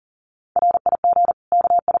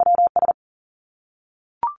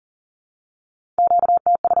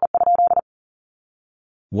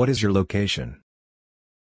 What is your location?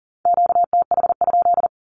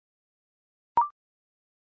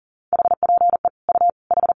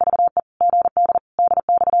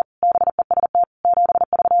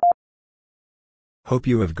 Hope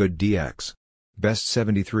you have good DX. Best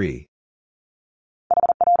 73.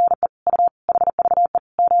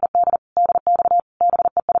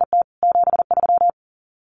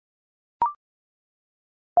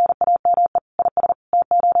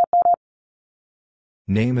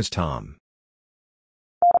 Name is Tom.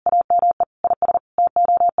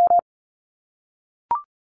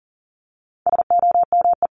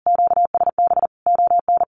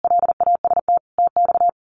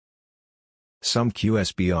 Some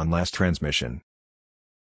QSB on last transmission.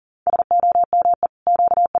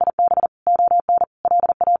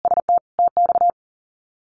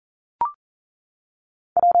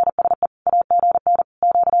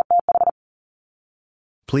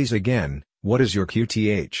 Please again, what is your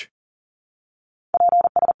QTH?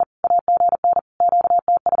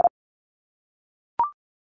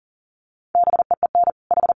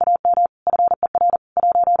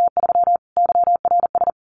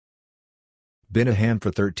 Been a ham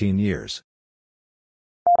for 13 years.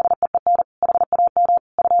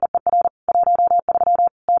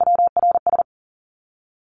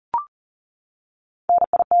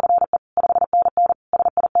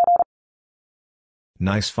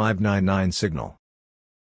 Nice 599 signal.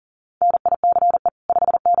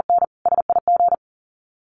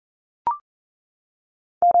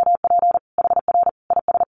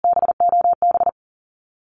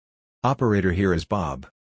 Operator here is Bob.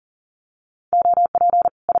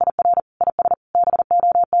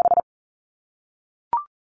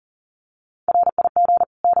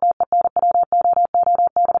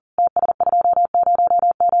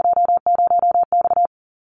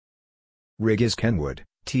 Rig is Kenwood,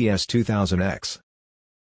 TS2000X.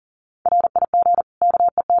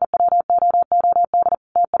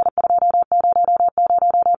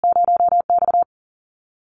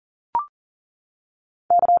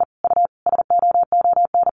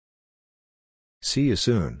 See you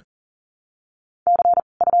soon.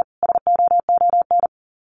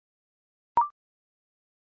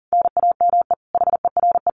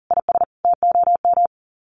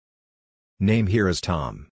 Name here is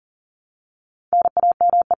Tom.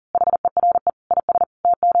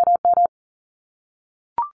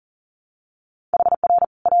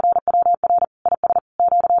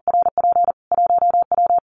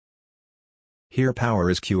 Here power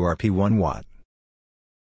is QRP 1 watt.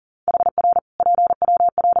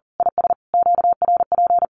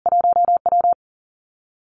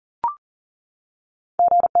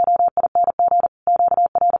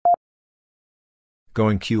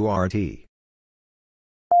 Going QRT.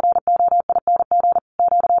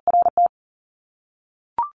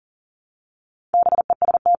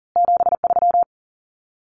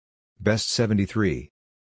 Best 73.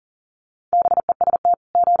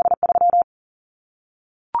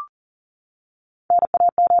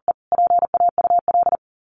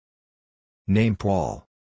 Name Paul.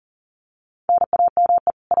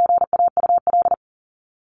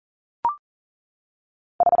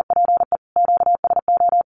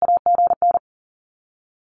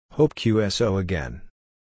 Hope QSO again.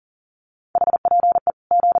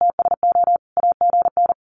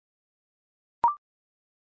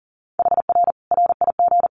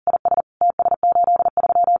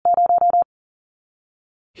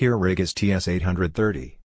 Here rig is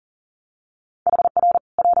TS830.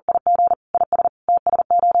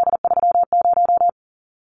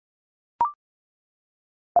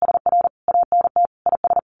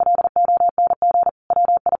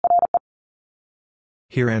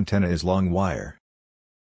 Here antenna is long wire.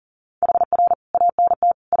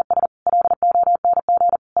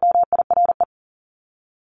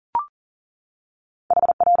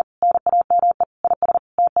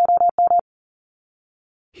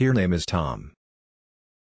 Here name is Tom.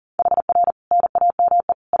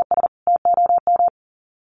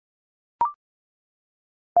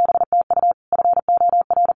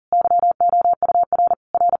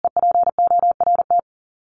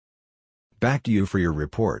 Back to you for your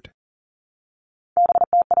report.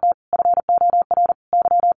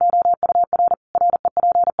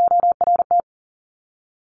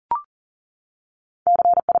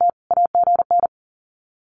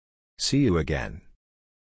 See you again.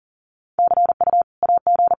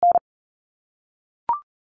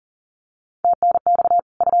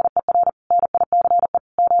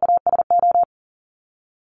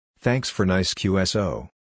 Thanks for nice QSO.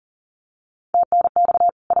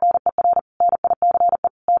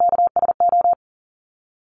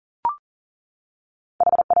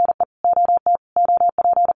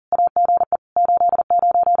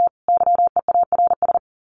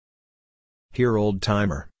 Here old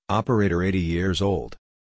timer, operator 80 years old.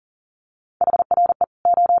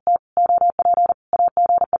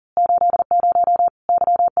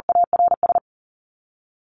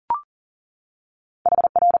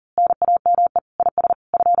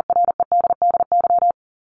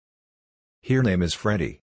 Here name is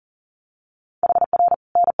Freddy.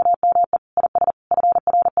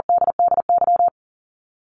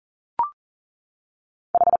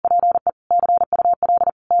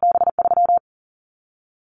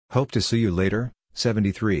 Hope to see you later,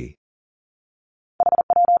 73.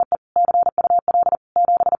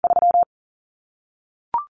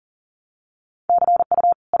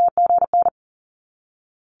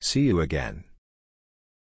 See you again.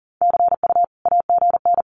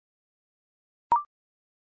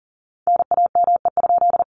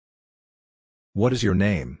 What is your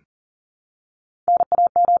name?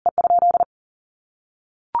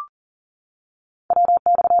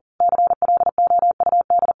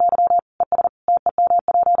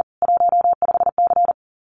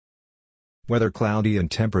 Weather cloudy and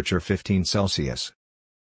temperature 15 Celsius.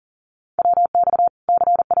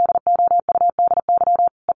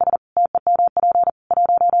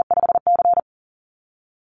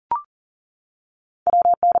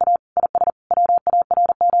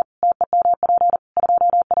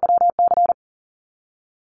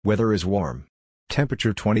 Weather is warm.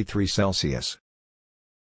 Temperature 23 Celsius.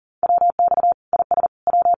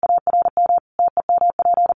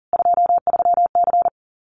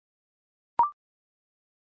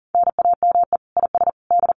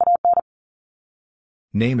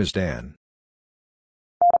 Name is Dan.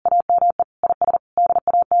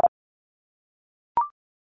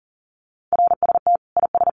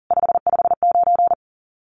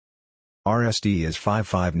 RSD is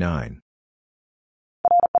 559.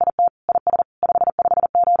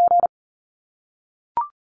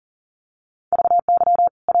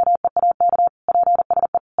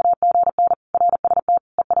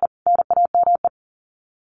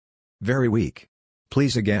 Very weak.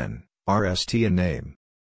 Please again, RST and name.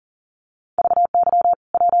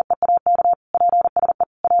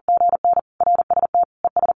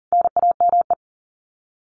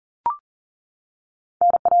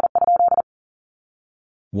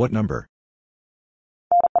 What number?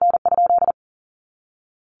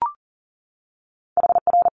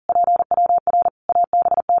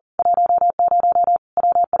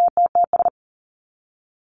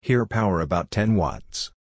 Here power about 10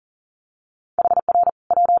 watts.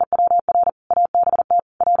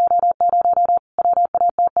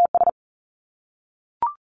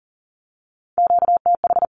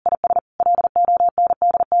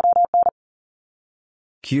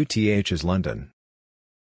 QTH is London.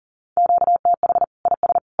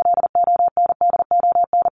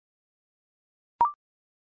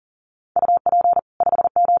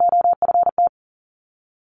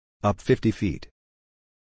 Up 50 feet.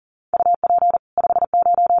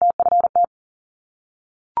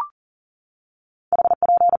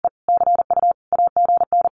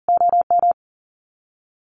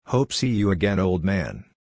 Hope see you again, old man.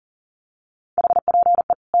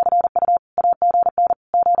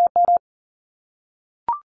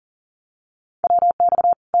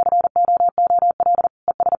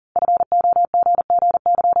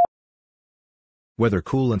 Weather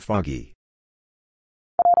cool and foggy.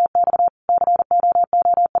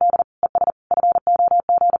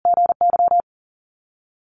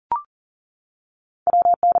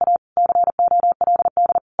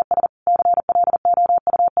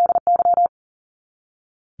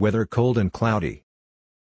 Weather cold and cloudy.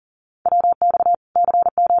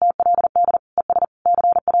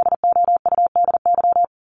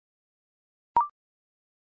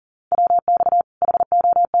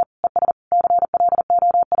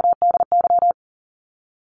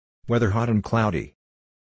 Weather hot and cloudy.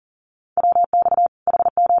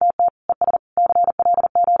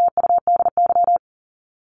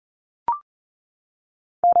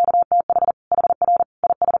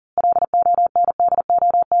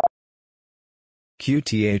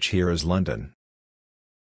 QTH here is London.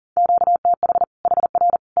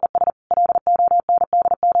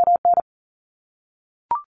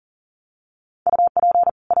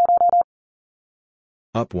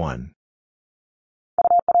 Up 1.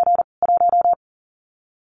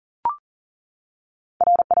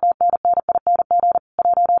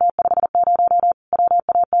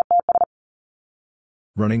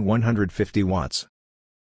 Running 150 watts.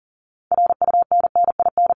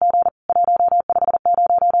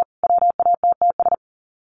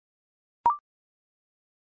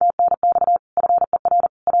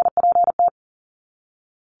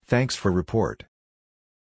 Thanks for report.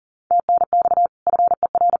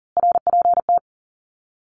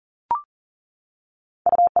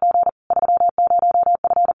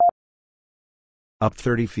 Up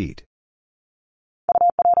 30 feet.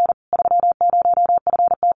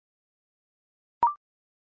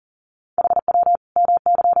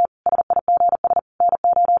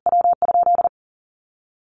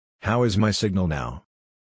 How is my signal now?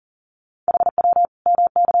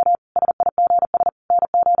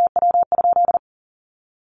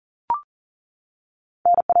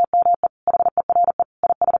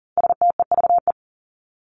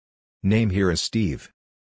 Name here is Steve.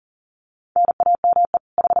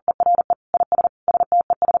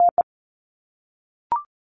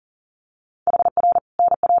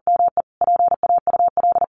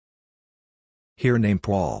 Here name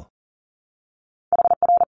Paul.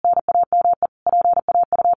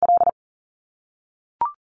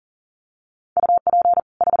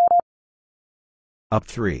 Up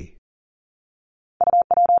 3.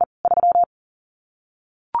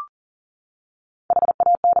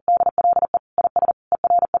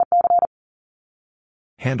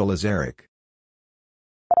 Handle is Eric.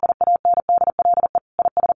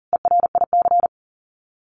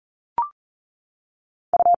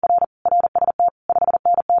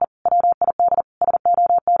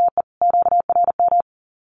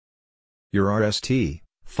 Your RST,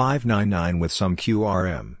 599 with some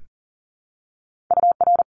QRM.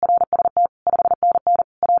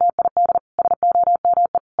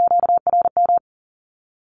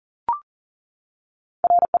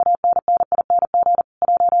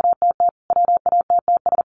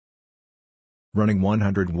 Running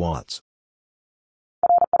 100 watts.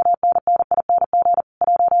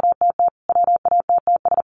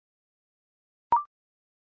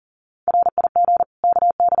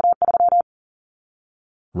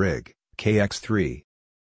 Rig, KX3.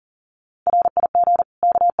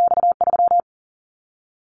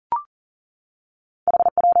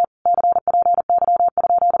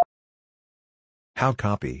 How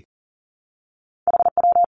copy?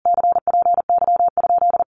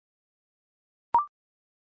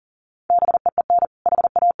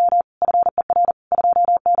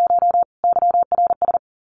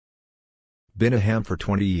 Been a ham for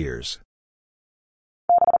 20 years.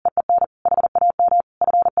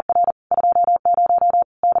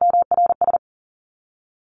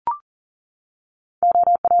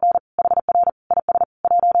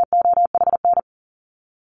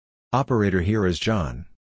 Operator here is John.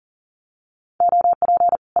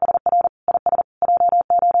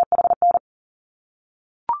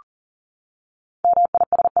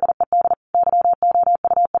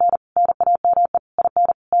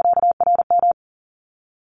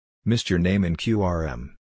 Missed your name in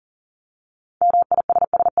QRM.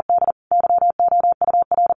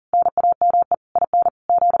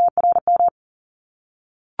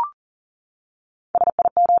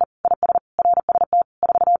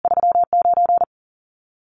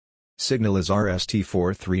 Signal is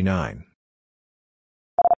RST439.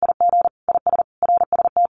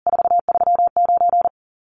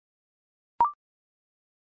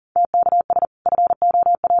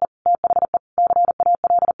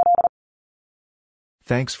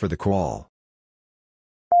 Thanks for the call.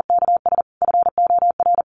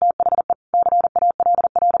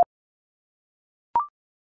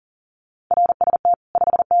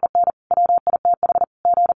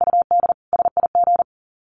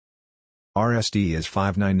 RSD is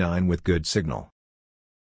 599 with good signal.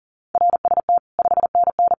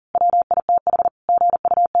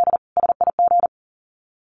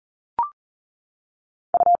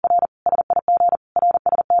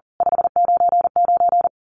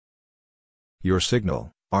 Your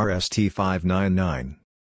signal, RST 599.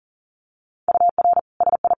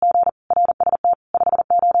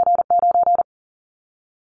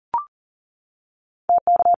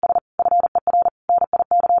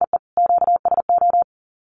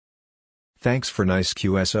 Thanks for nice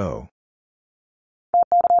QSO.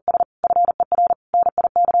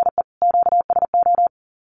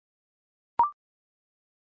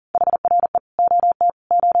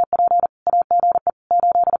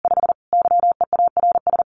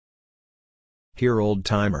 Here old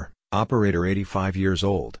timer, operator 85 years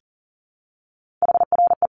old.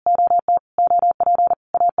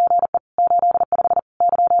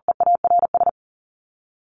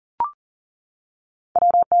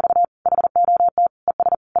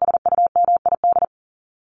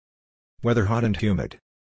 Weather hot and humid.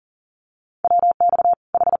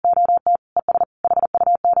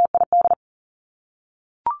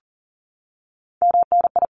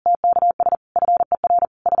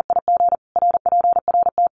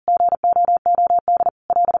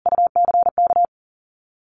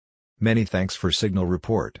 Many thanks for signal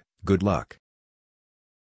report, good luck.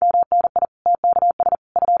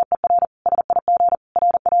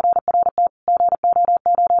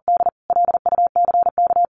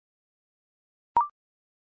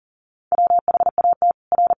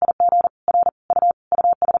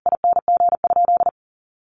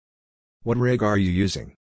 What rig are you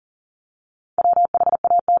using?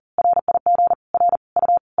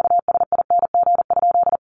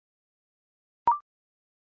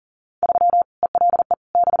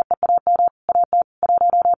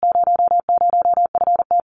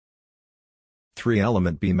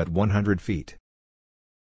 Three-element beam at 100 feet.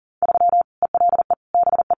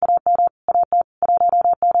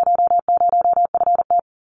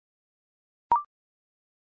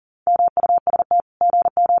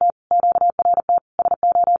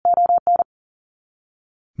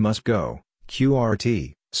 Must go,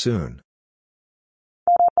 QRT, soon.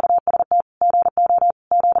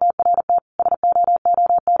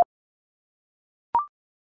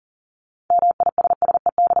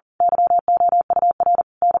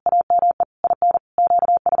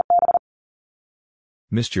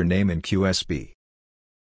 Missed your name in QSB.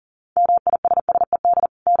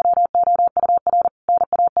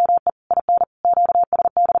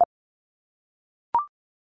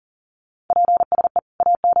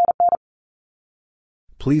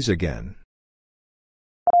 Please again.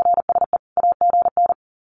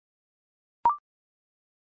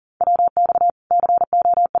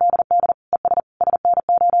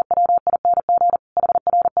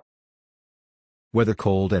 Weather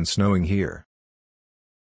cold and snowing here.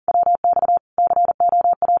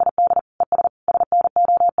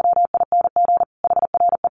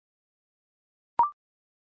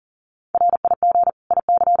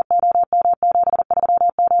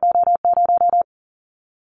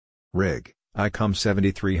 Rig, ICOM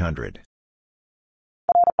 7300.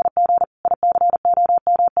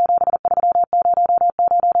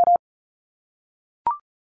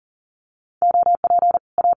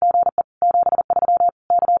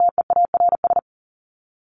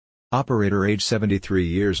 Operator age 73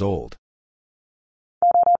 years old.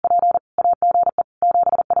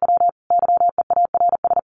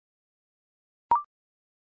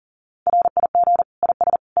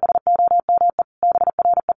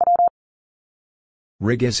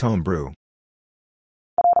 Rig is homebrew.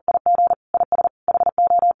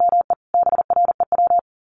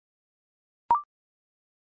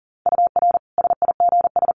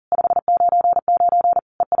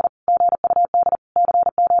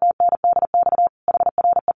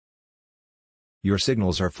 Your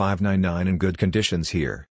signals are 599 in good conditions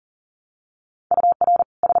here.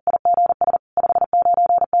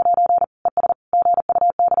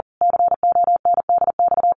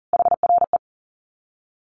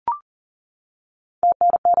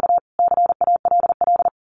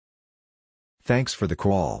 Thanks for the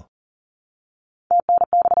call.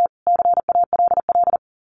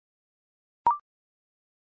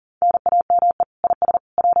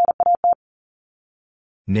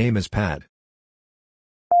 Name is Pat.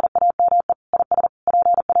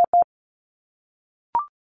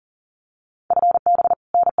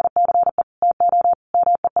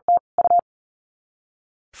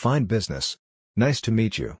 Fine business. Nice to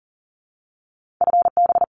meet you.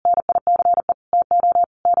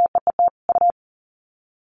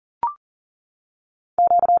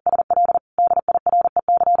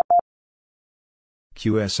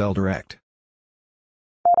 QSL Direct.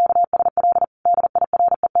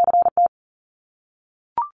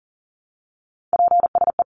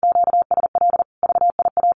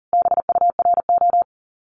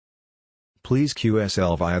 Please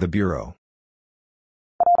QSL via the Bureau.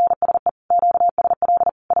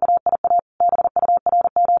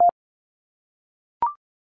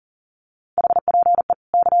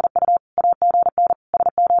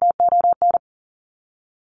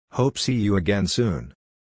 Hope see you again soon.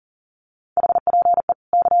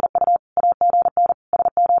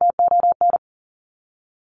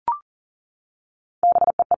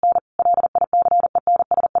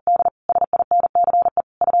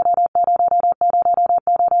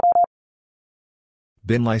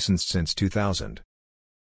 Been licensed since 2000.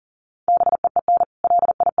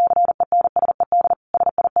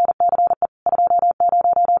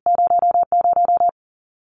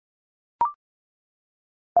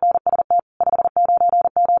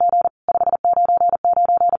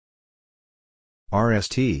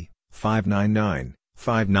 RST, 599,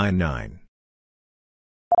 599.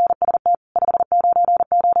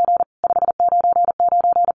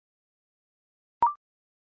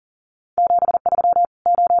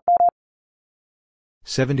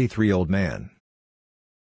 "73-old man."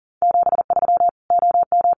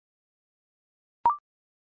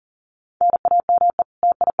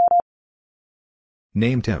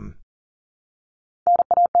 Named him.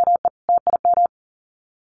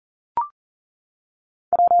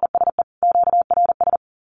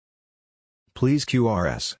 Please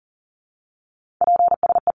QRS.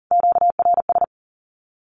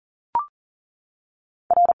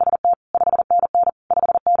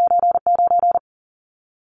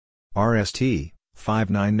 RST,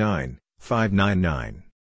 599, 599.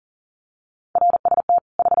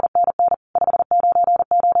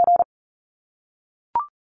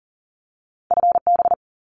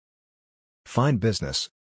 Fine business.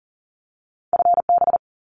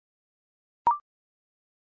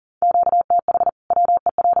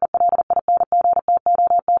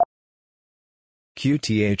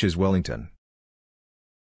 QTH is Wellington.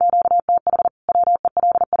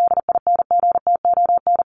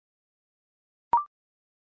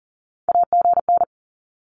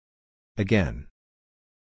 Again.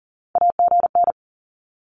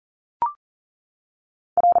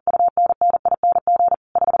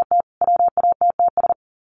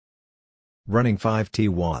 Running 5T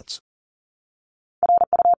watts.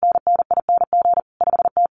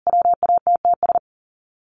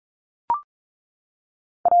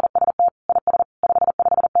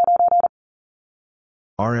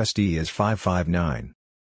 RSD is 559.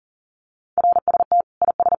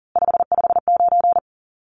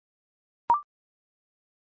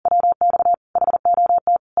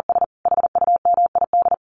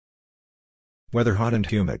 Weather hot and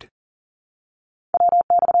humid.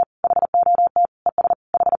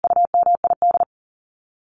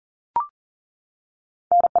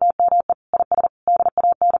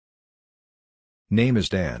 Name is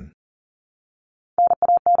Dan.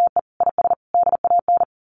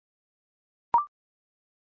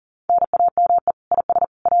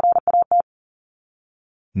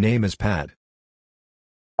 Name is Pat.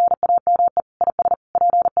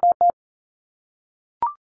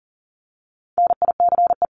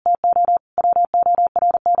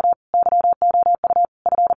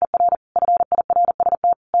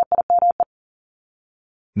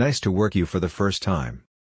 Nice to work you for the first time.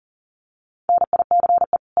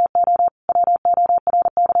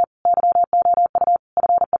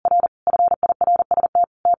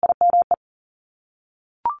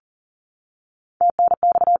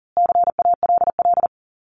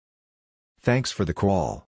 Thanks for the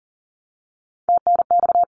call.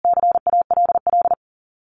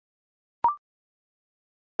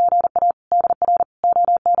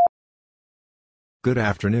 Good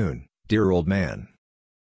afternoon, dear old man.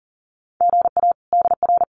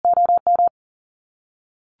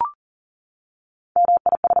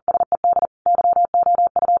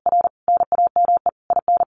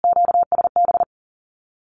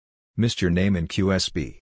 Missed your name in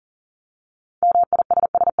QSB.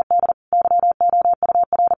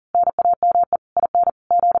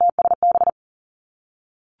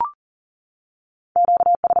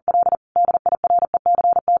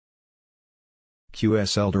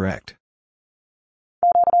 QSL Direct.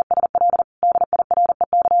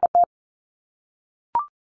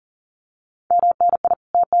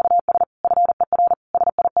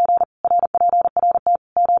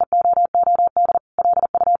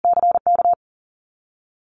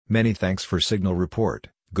 Many thanks for signal report.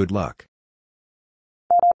 Good luck.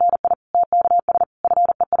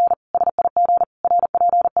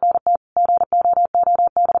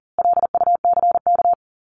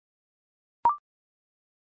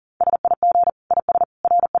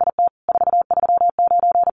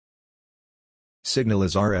 Signal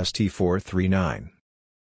is RST439.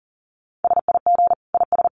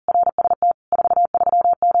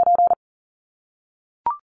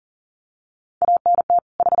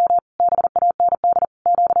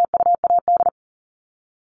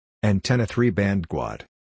 Antenna 3 band quad.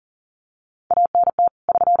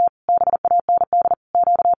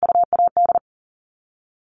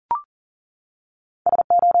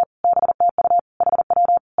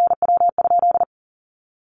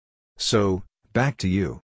 So, back to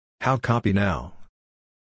you. How copy now?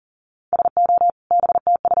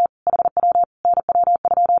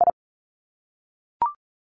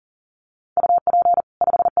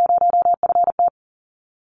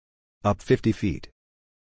 Up 50 feet.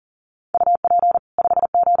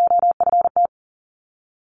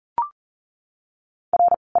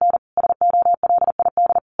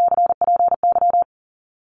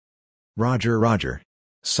 Roger, Roger.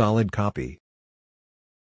 Solid copy.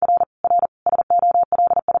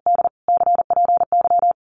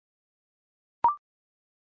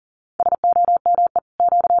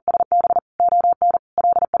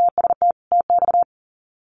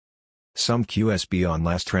 Some QSB on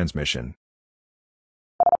last transmission.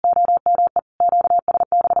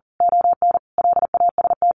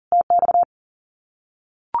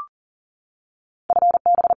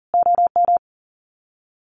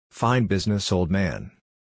 Fine business, old man.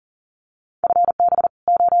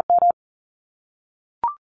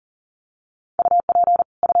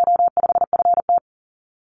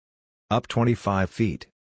 Up 25 feet.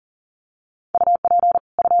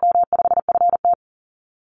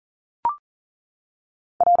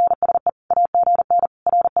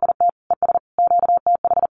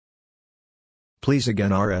 Please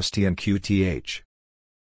again RST and QTH.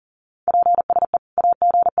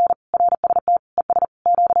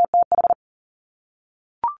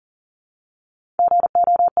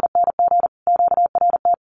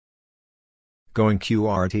 Going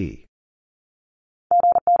QRT.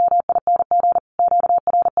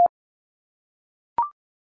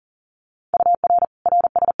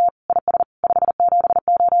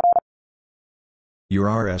 Your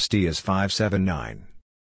RST is 579.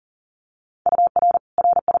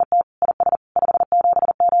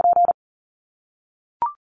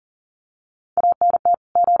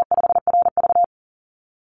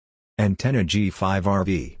 Antenna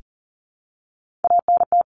G5RV.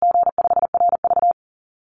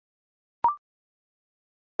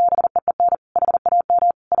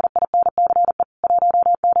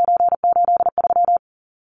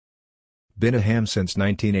 Been a ham since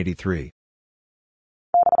 1983.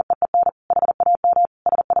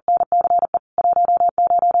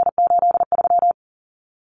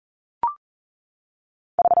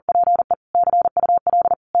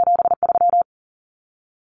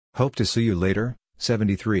 Hope to see you later,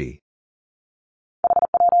 73.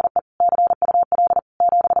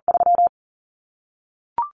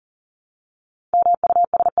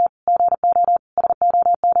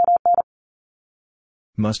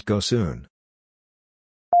 Must go soon.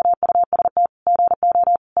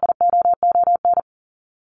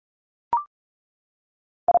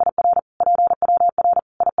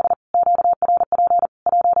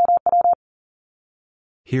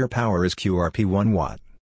 Here power is QRP 1 watt.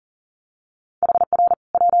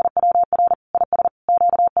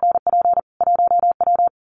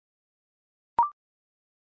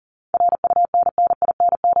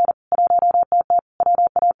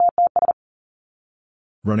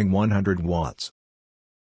 Running 100 watts.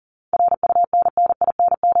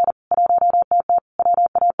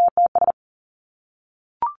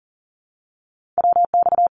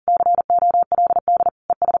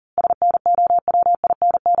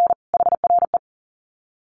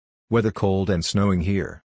 Weather cold and snowing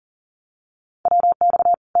here.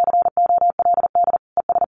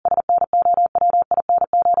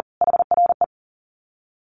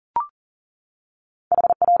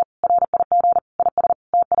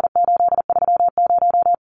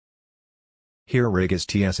 Here rig is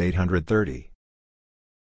TS 830.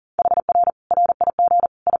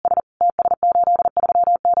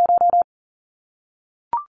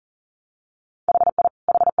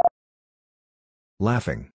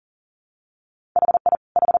 Laughing.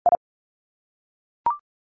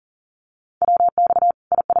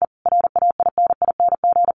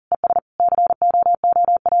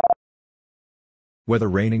 Weather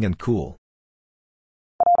raining and cool.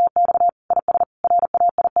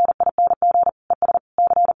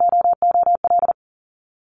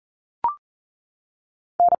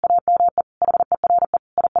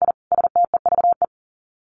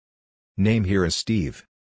 Name here is Steve.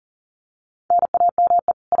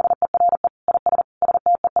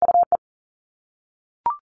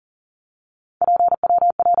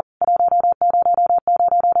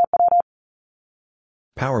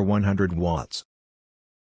 Power 100 watts.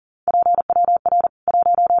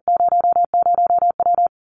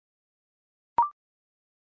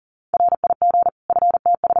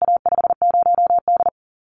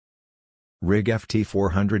 Rig FT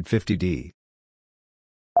 450D.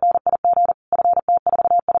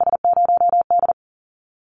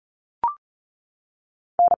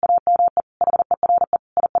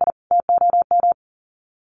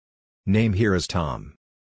 Name here is Tom.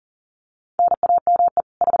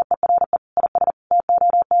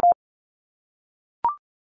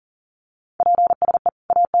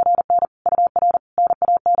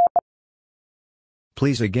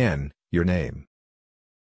 Please again, your name.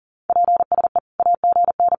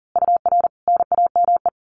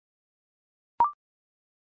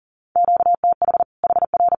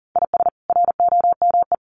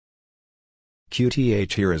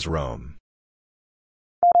 QTH here is Rome.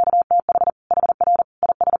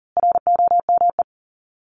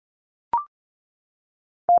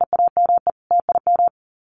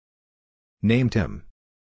 Name Tim.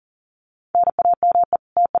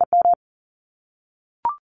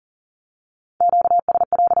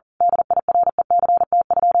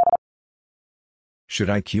 Should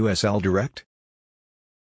I QSL direct?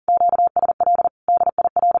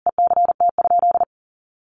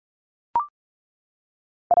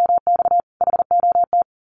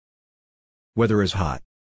 Weather is hot.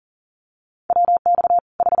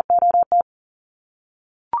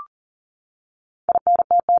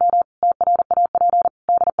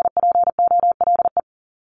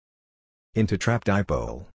 Into trap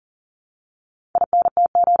dipole.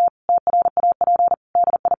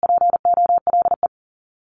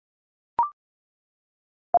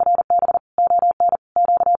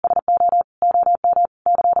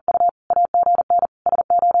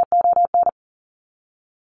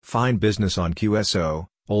 Fine business on QSO,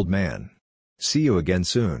 old man. See you again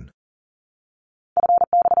soon.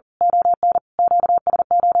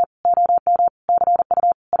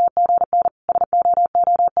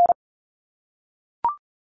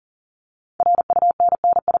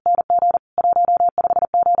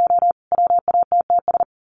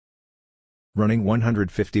 Running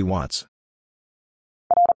 150 watts.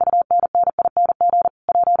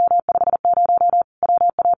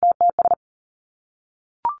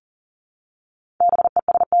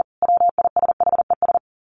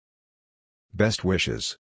 Best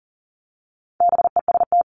wishes.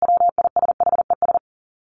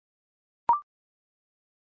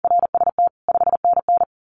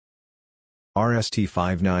 RST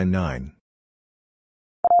 599.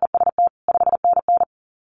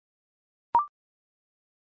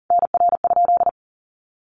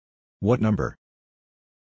 What number?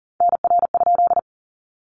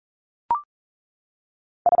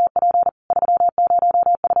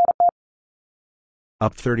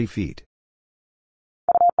 Up 30 feet.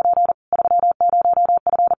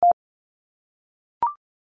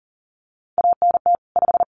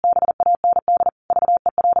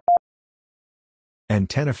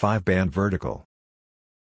 Antenna 5-band vertical.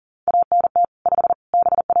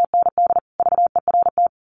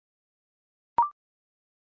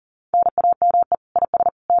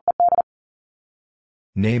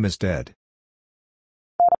 Name is dead.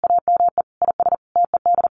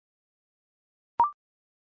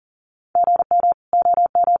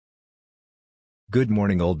 Good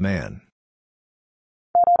morning, old man.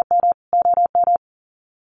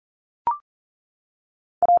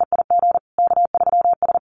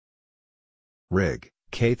 Rig,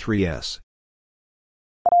 K3S.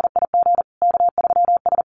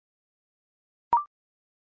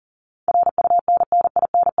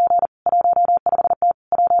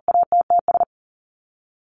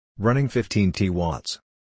 Running 15 T watts.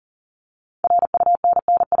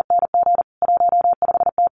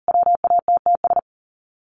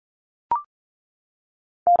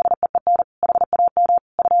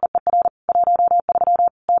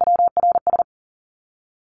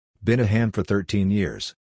 Been a ham for 13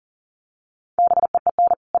 years.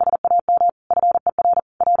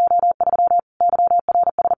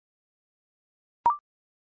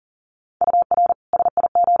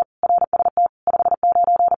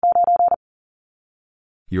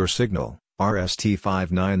 Your signal, RST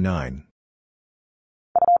 599.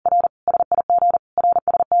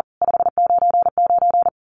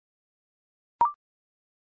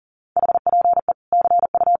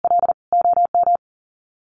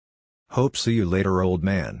 Hope see you later, old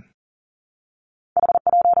man.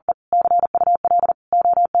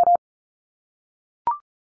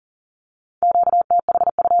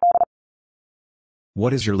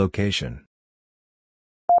 What is your location?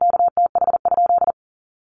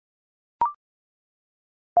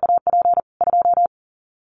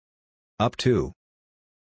 Up to.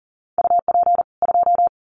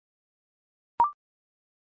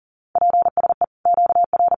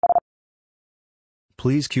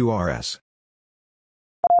 Please QRS.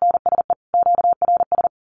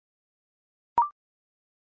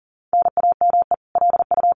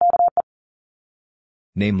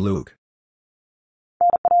 Name Luke.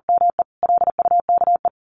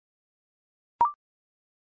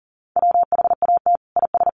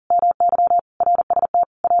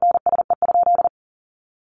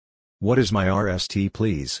 What is my RST,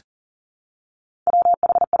 please?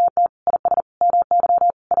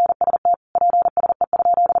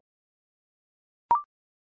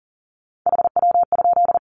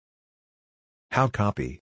 How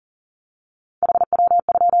copy?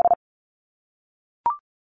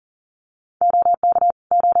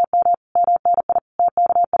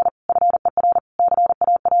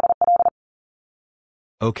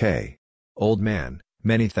 Okay. Old man,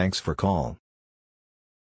 many thanks for call.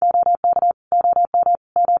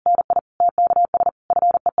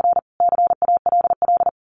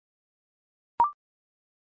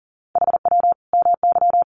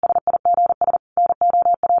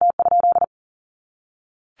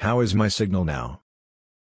 How is my signal now?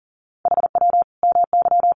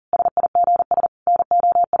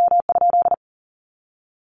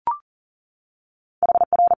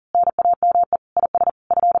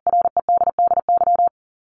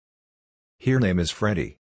 Here name is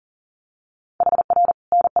Freddy.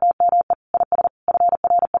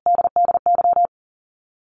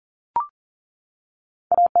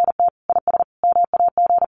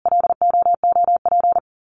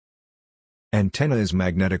 Antenna is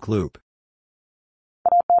magnetic loop.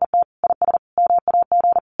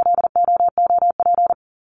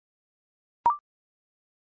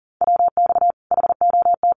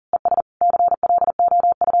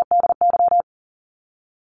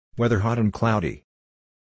 Weather hot and cloudy.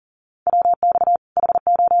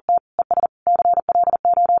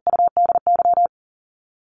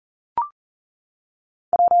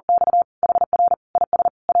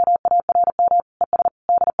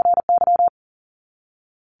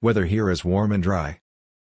 Weather here is warm and dry.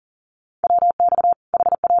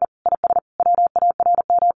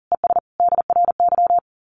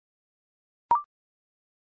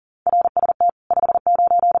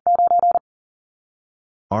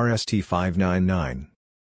 RST 599.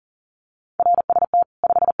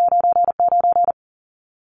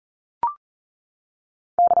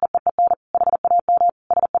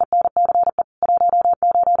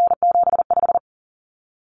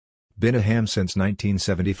 Been a ham since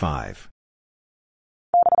 1975.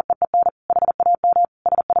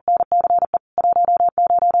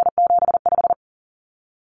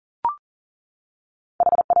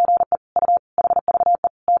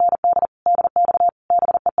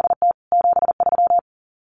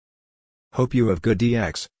 Hope you have good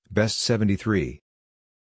DX, best 73.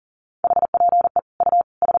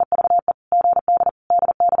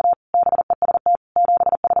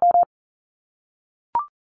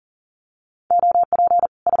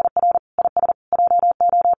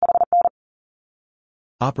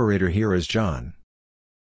 Operator here is John.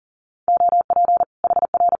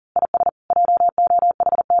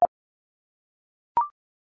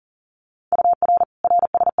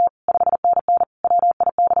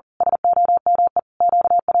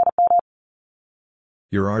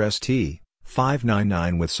 Your RST,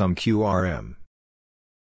 599 with some QRM.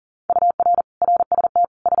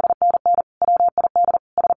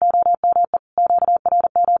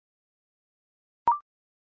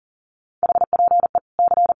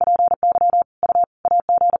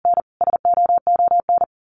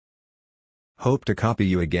 Hope to copy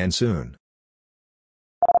you again soon.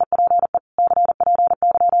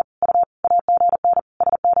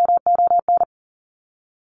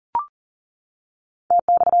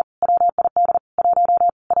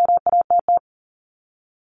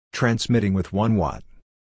 Transmitting with 1 watt.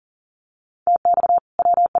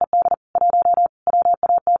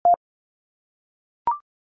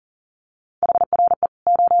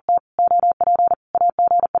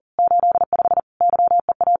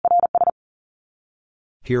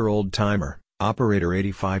 Here old timer, operator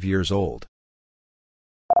 85 years old.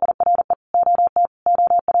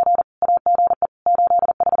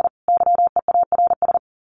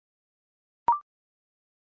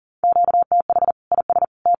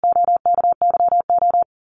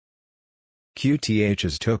 QTH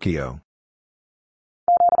is Tokyo.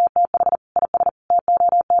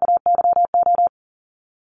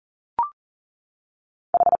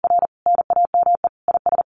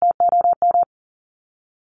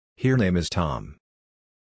 Here name is Tom.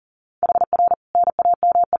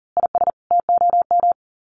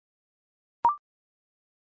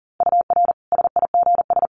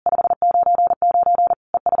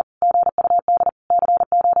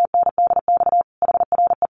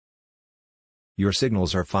 Your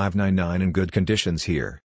signals are 599 in good conditions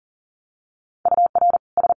here.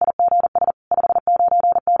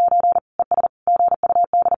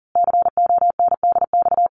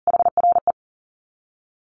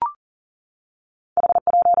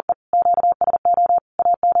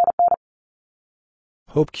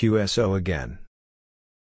 Hope QSO again.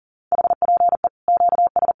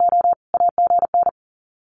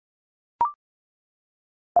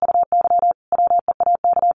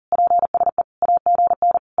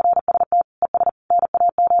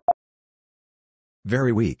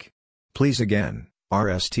 Very weak. Please again,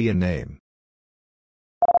 RST and name.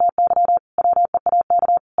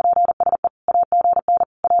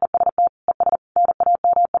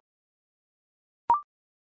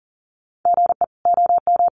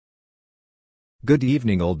 Good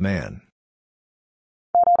evening, old man.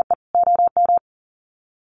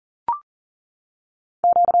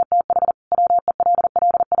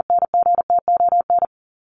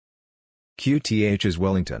 QTH is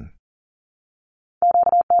Wellington.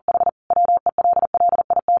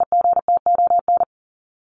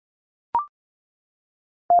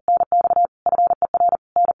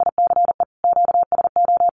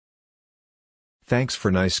 Thanks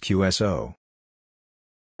for nice QSO.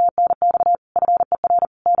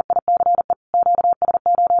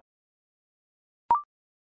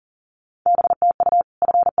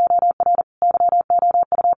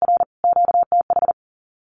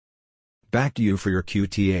 Back to you for your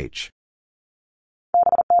QTH.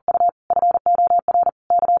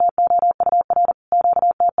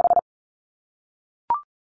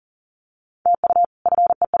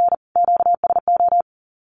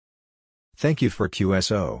 Thank you for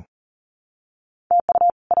QSO.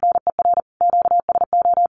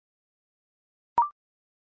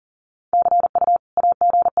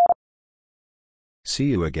 See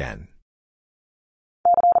you again.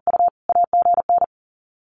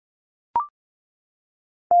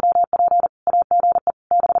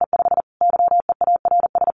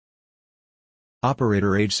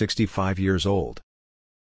 Operator age 65 years old.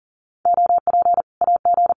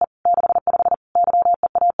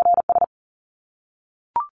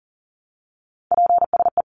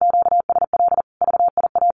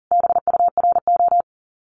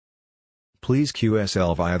 Please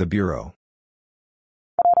QSL via the Bureau.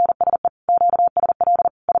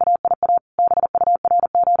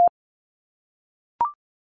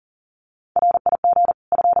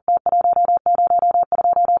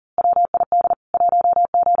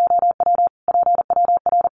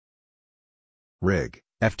 Rig,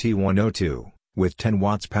 FT102, with 10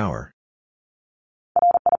 watts power.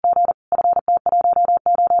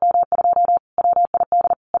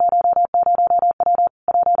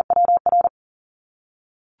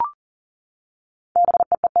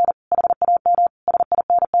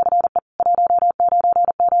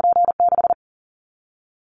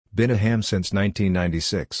 Been a ham since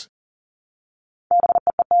 1996.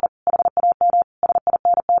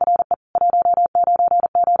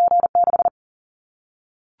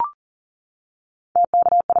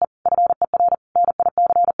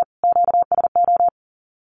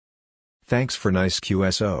 Thanks for nice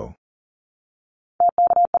QSO.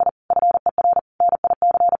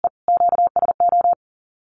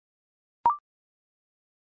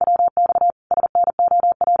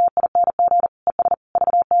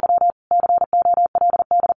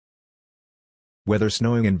 Weather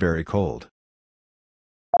snowing and very cold.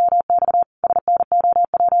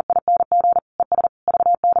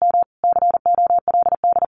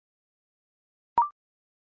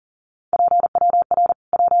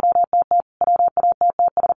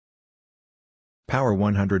 Power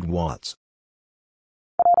 100 watts.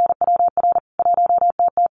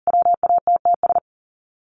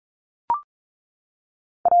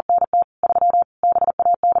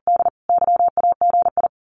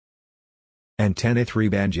 Antenna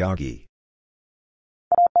 3-band Yagi.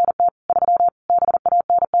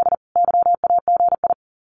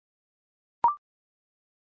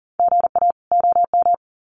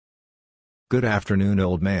 Good afternoon,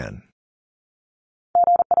 old man.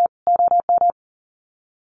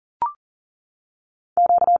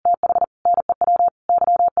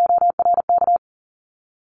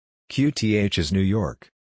 QTH is New York.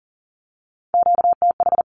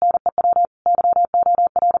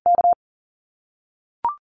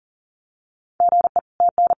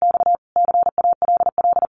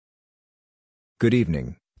 Good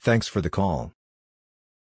evening, thanks for the call.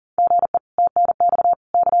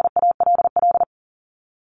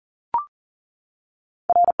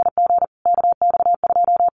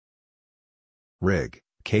 Rig,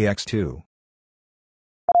 KX2.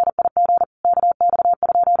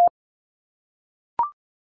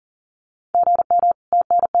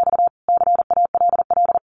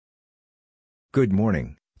 Good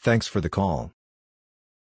morning, thanks for the call.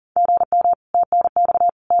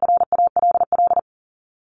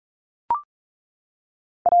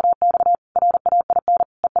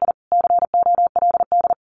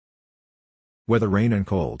 Weather rain and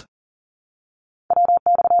cold.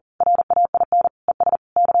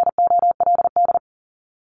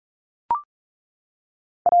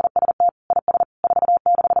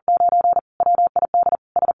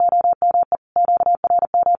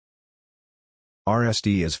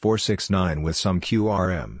 RSD is 469 with some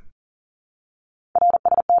QRM.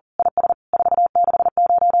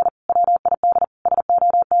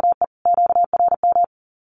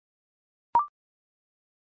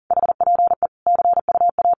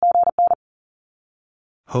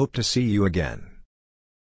 Hope to see you again.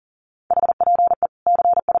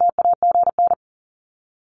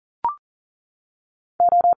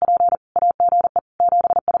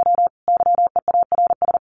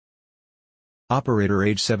 Operator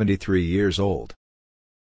age 73 years old.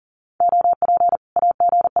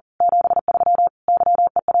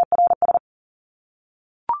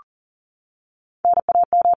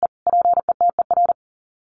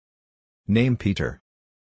 Name Peter.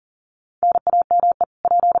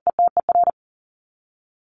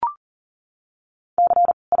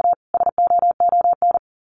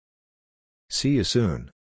 See you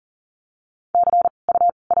soon.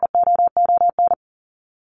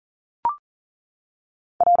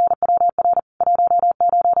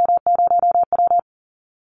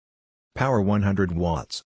 Power 100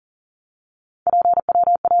 watts.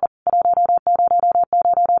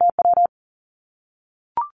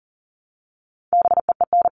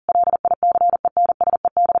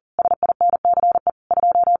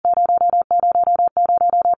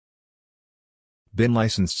 Been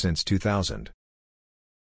licensed since 2000.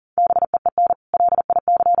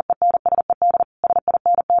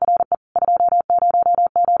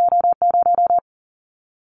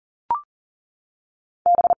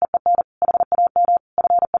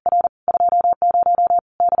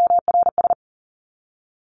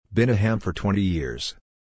 Been a ham for 20 years.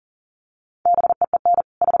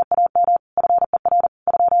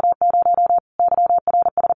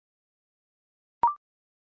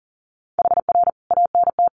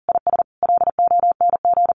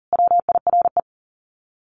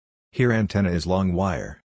 Here antenna is long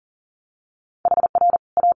wire.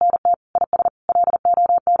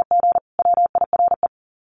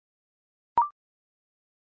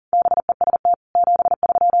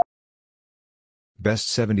 Best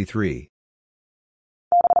 73.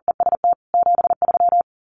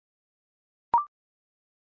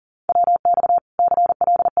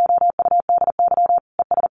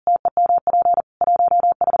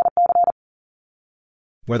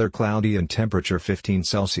 Weather cloudy and temperature 15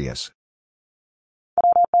 Celsius.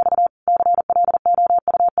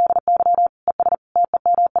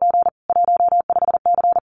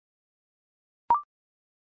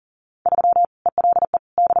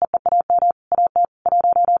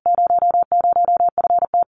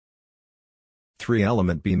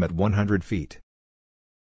 Three-element beam at 100 feet.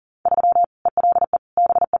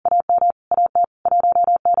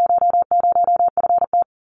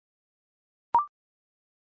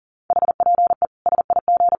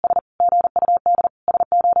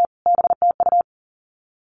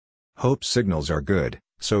 Hope signals are good,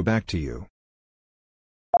 so back to you.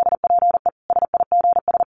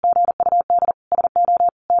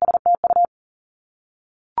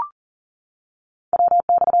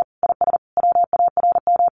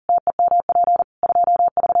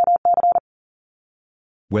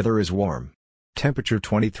 Weather is warm. Temperature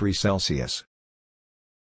 23 Celsius.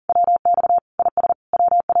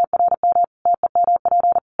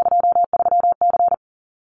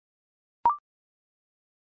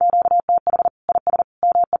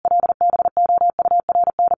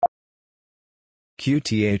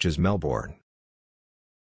 QTH is Melbourne.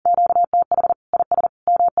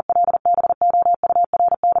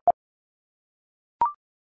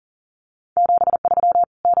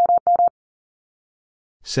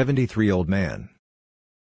 "73 old man."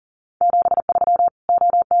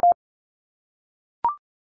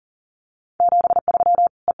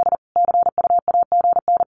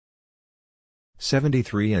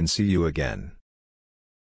 "73 and see you again."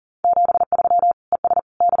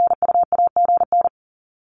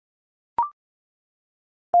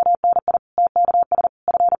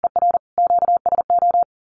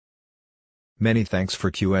 Many thanks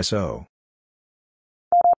for QSO.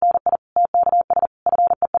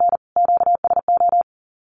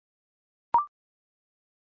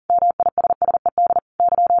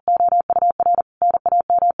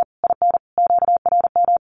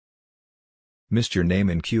 Missed your name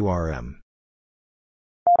in QRM.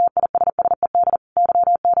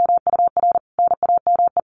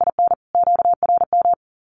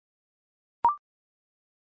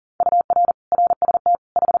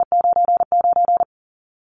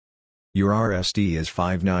 Your RSD is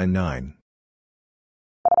 599.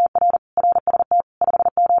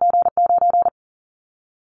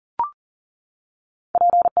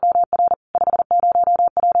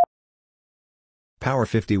 Power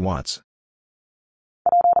 50 watts.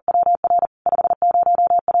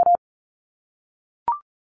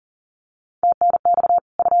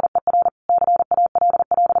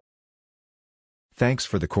 Thanks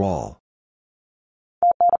for the call.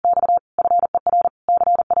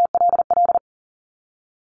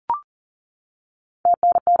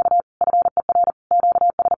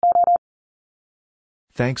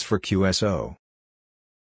 Thanks for QSO.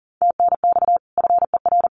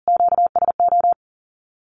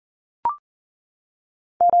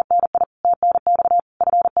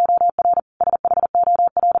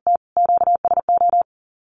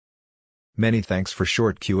 Many thanks for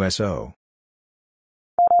short QSO.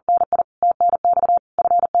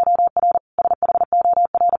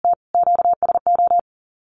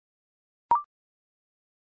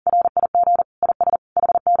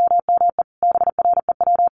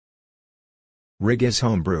 Rig is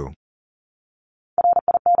homebrew.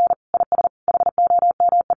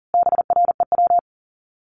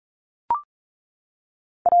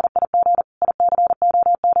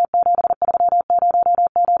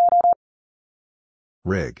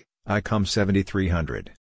 Rig, ICOM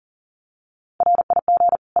 7300.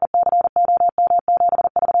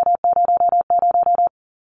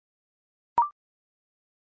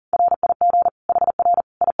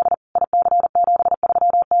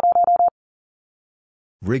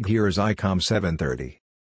 Rig here is ICOM 730.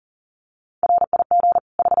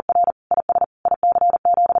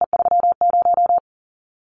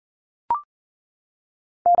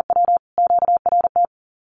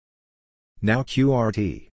 Now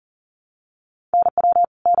QRT.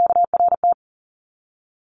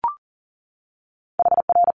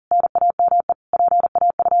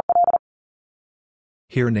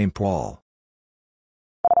 Here name Paul.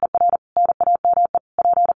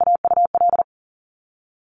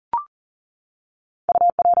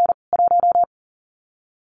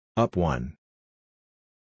 Up 1.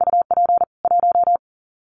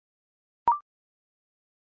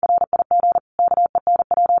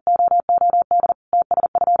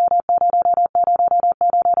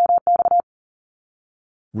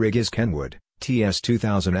 Rig is Kenwood,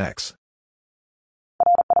 TS2000X.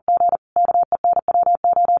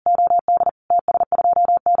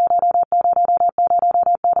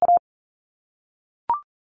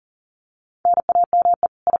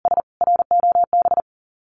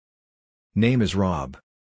 Name is Rob.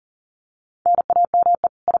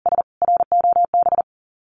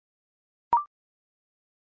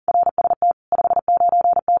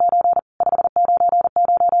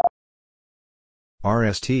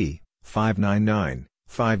 RST, 599,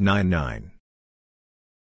 599.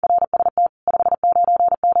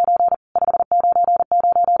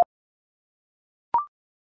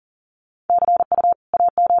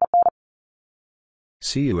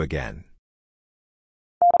 See you again.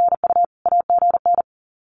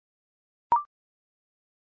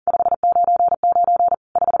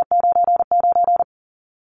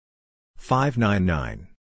 $599.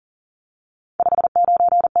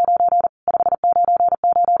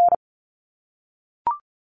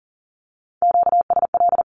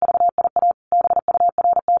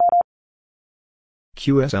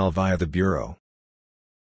 QSL via the Bureau.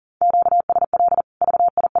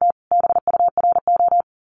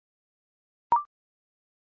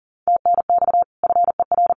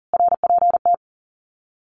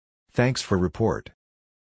 Thanks for report.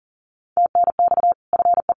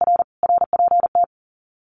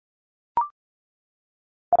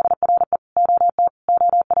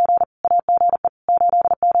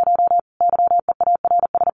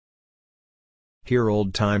 Here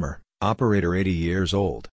old timer, operator 80 years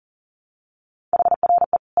old.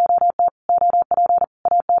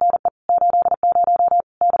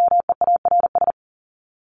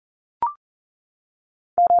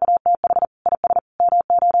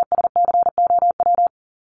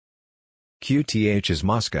 QTH is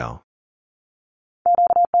Moscow.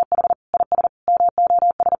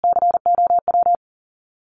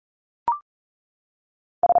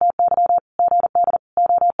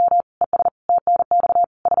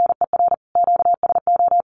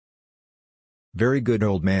 Very good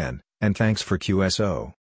old man, and thanks for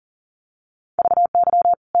QSO.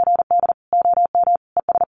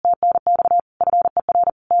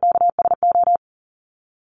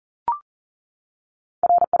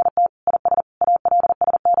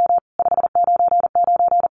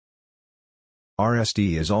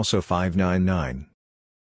 RSD is also 599.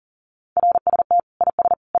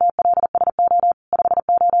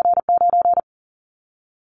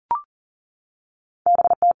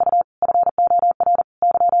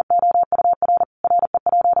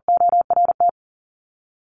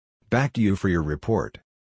 Back to you for your report.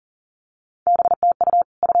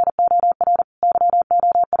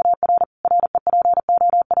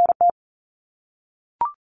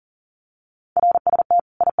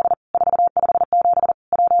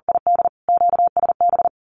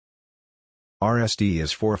 RSD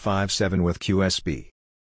is 457 with QSB.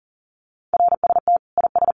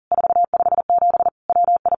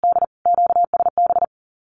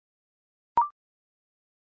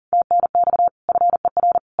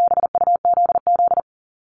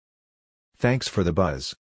 Thanks for the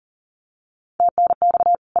buzz.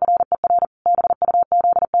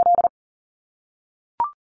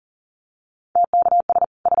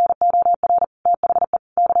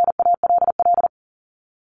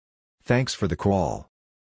 Thanks for the call.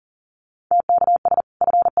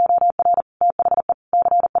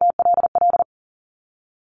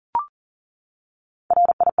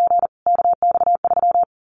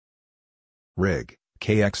 Rig,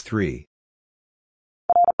 KX3.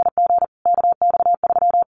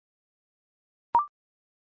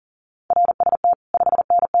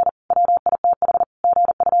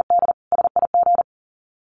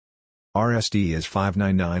 RSD is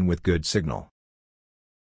 599 with good signal.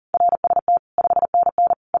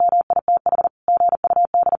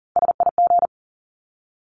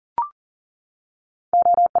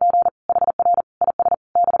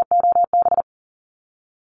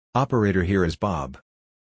 Operator here is Bob.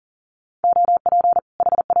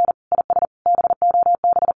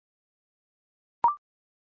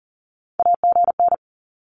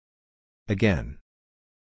 Again.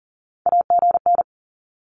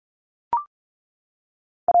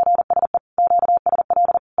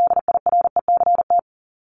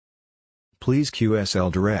 Please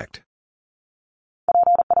QSL direct.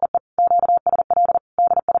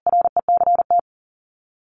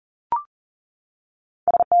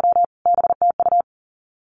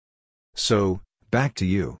 So, back to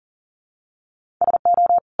you.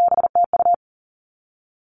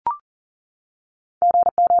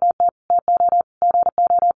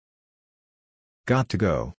 Got to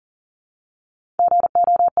go.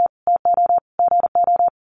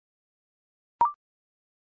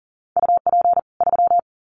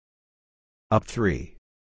 Up 3.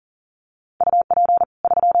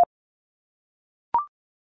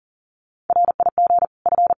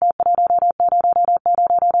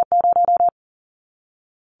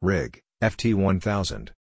 Rig, FT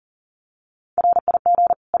 1000.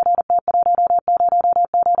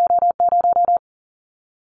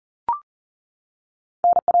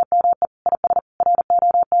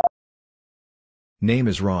 Name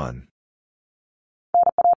is Ron.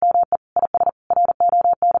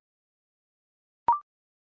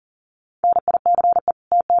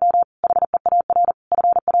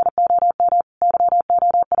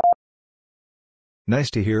 Nice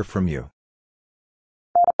to hear from you.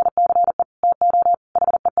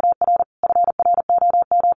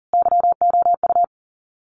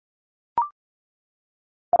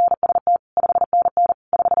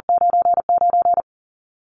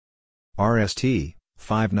 RST,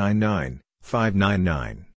 599,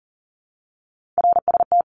 599.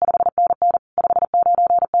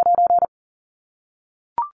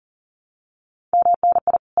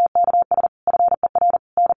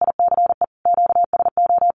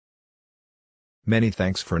 Many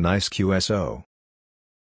thanks for nice QSO.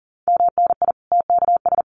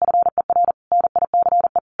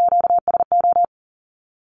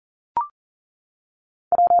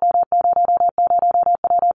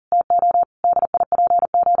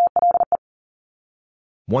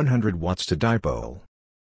 $100 to dipole.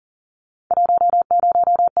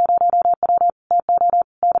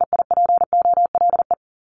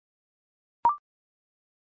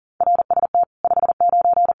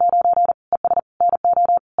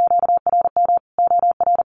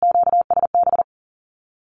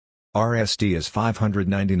 RSD is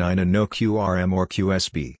 599 and no QRM or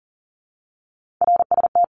QSB.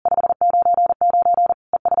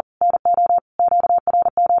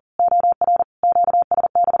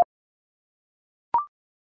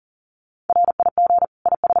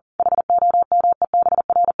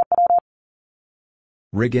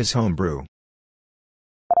 Rig is homebrew.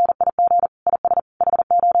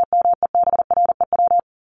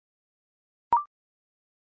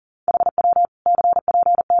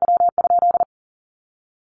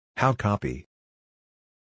 How copy?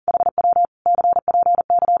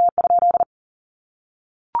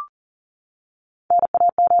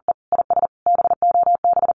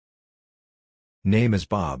 Name is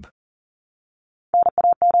Bob.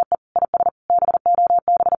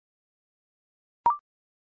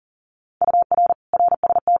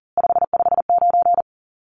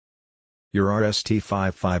 Your RST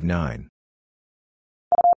 559.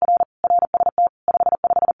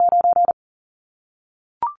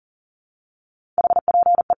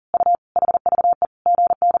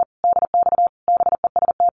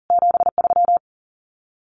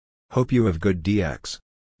 Hope you have good DX.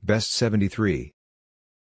 Best 73.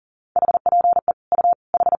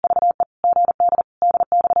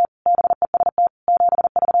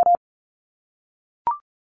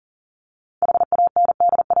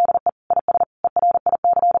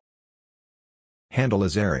 Handle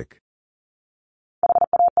is Eric.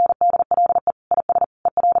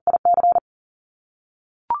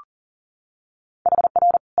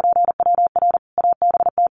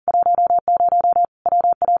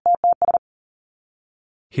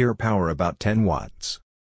 Here power about 10 watts.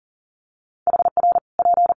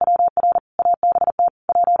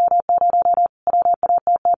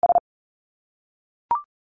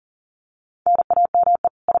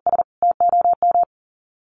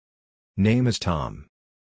 Name is Tom.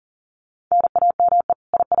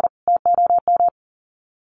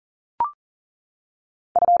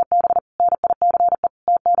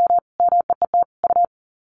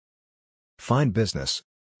 Fine business.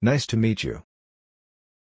 Nice to meet you.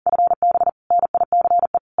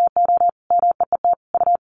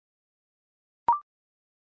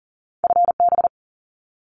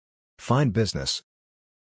 Fine business.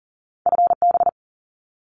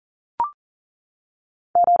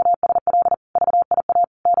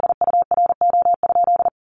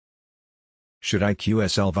 Should I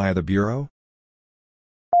QSL via the bureau?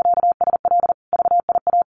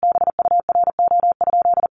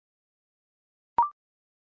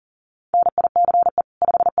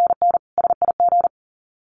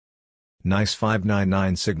 Nice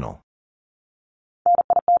 599 signal.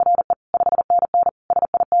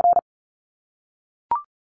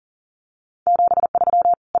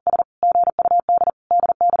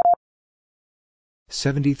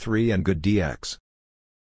 $73 and good DX.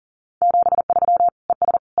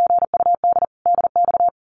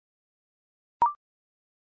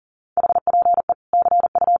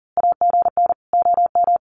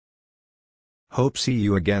 Hope see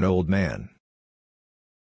you again, old man.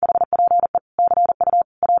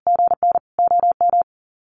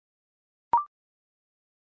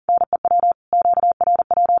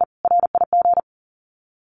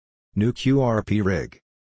 New QRP rig.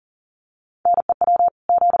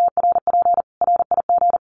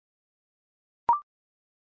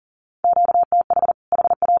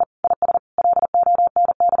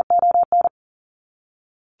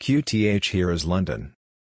 QTH here is London.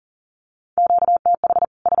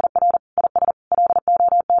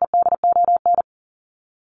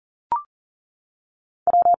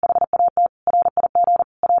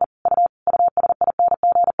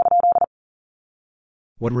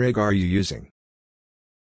 What rig are you using?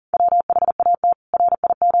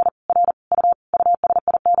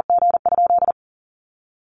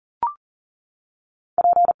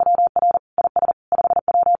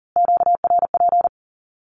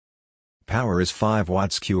 Power is 5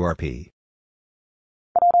 watts QRP.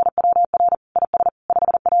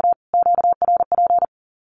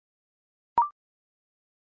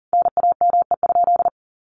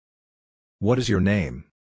 What is your name?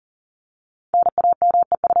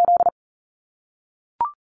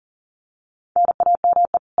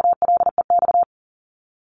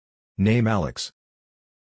 Name Alex.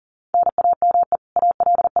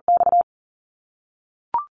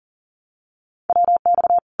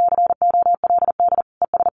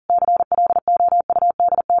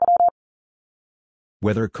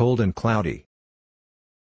 Weather cold and cloudy.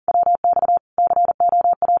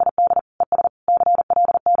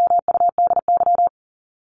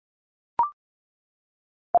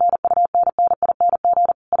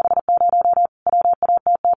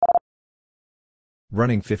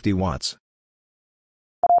 Running 50 watts.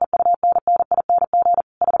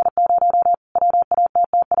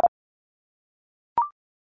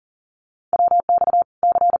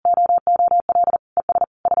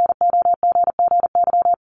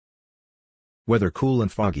 Weather cool and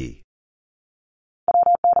foggy.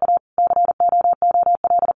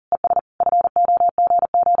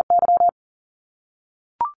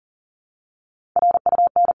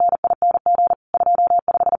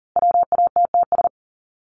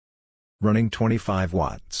 Running 25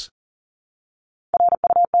 watts.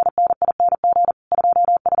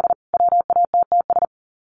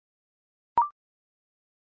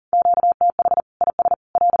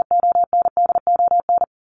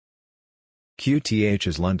 QTH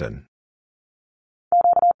is London.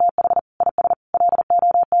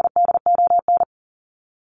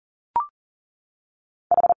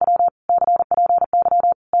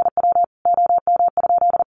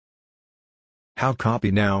 How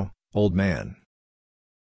copy now, old man?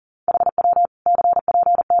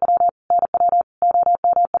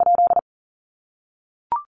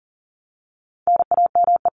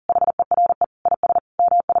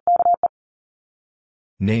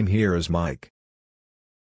 Name here is Mike.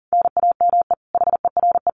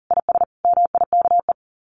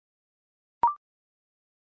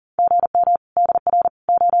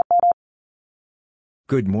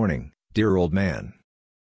 Good morning, dear old man.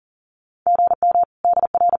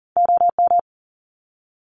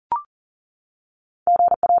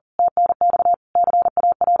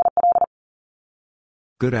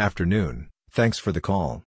 Good afternoon, thanks for the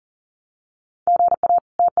call.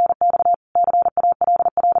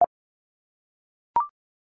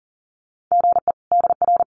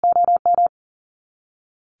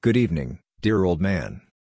 Good evening, dear old man.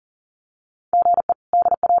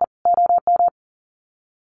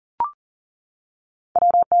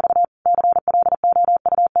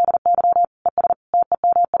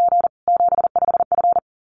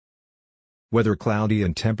 Weather cloudy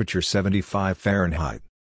and temperature 75 Fahrenheit.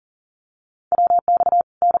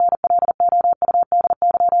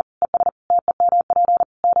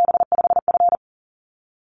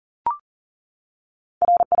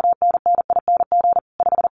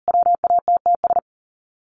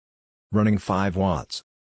 Running 5 watts.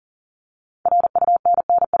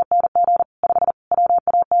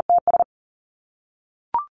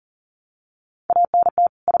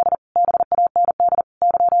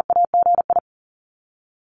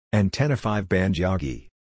 Antenna 5 band Yagi.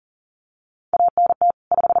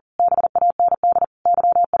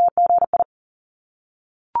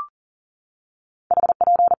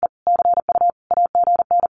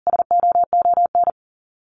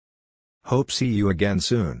 Hope see you again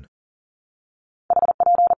soon.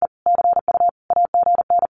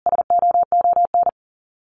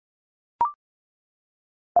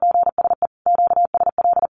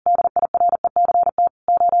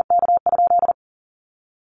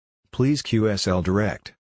 Please QSL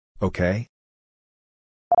direct. Okay?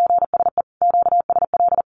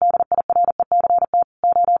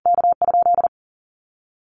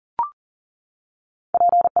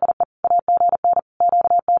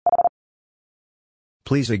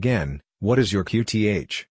 Please again, what is your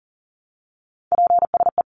QTH?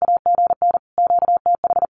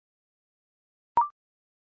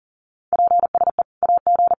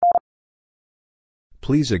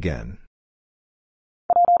 Please again.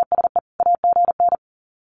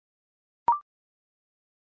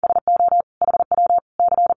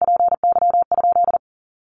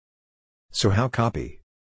 So how copy?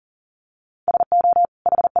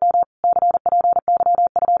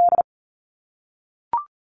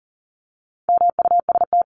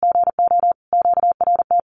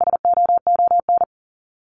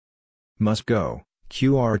 Must go,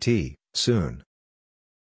 QRT, soon.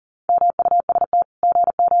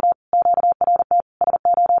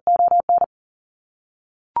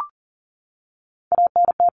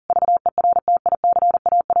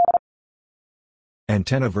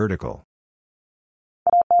 Antenna vertical.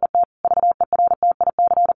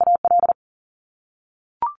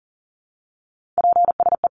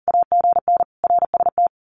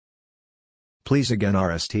 Please again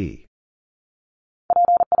RST.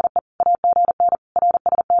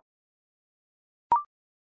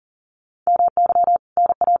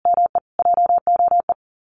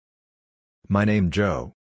 My name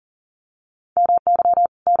Joe.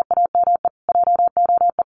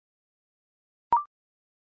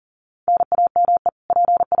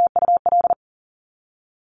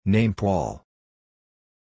 Name Paul.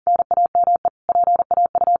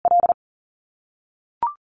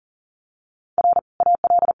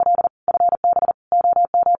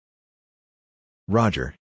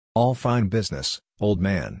 Roger. All fine business, old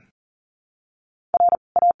man.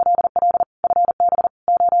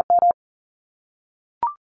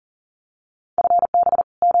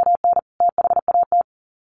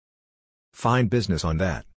 Fine business on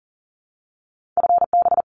that.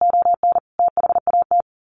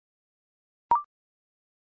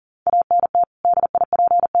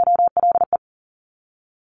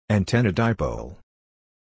 Antenna dipole.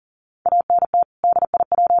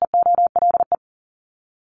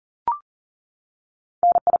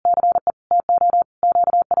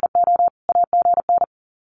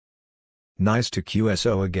 Nice to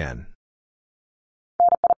QSO again.